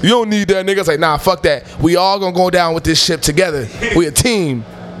 yo, you don't need that. Niggas like, nah, fuck that. We all gonna go down with this ship together. We a team.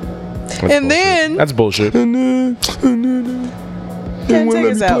 That's And bullshit. then- That's bullshit. Yeah, take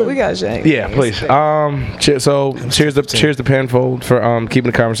us out. We got Shank. Yeah, please. Cheers to Penfold for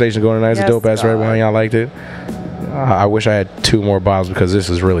keeping the conversation going tonight. It's a Yes, dope ass red God. wine. Y'all liked it. I wish I had 2 more bottles because this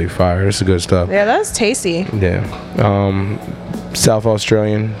is really fire. This is good stuff. Yeah, that's tasty. Yeah. South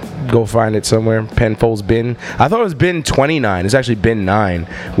Australian. Go find it somewhere. Penfold's Bin. I thought it was Bin 29. It's actually Bin 9,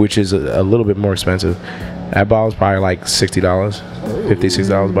 which is a little bit more expensive. That bottle's probably like $60, $50,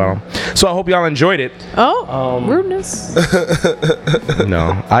 $60 a bottle. So I hope y'all enjoyed it. Oh, rudeness.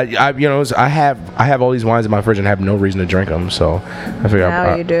 No, I have all these wines in my fridge and have no reason to drink them. So I figure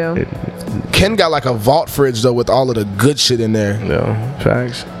Now you do. Ken got like a vault fridge though with all of the good shit in there.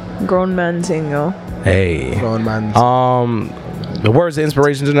 Facts. Grown man single. Hey. Growing man. The words of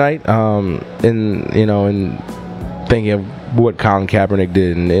inspiration tonight. In thinking of what Colin Kaepernick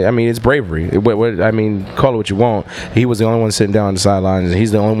did, and I mean it's bravery. I mean, call it what you want. He was the only one sitting down on the sidelines, and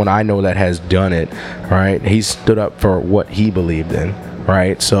he's the only one I know that has done it. Right? He stood up for what he believed in.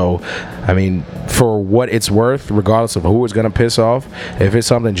 Right? So I mean, for what it's worth, regardless of who it's gonna piss off, if it's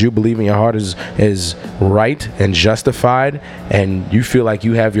something that you believe in your heart is right and justified, and you feel like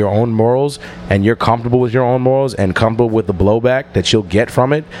you have your own morals and you're comfortable with your own morals and comfortable with the blowback that you'll get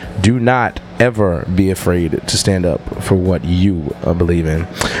from it, do not ever be afraid to stand up for what you believe in.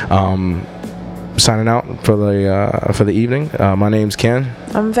 Signing out for the evening. My name's Ken.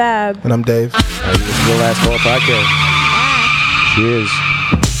 I'm Fab. And I'm Dave. This is the Last Call podcast. Cheers.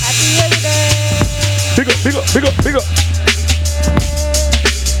 Happy Labor Day. Big up, big up, big up, big up.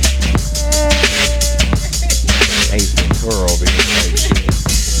 Ace Ventura over here.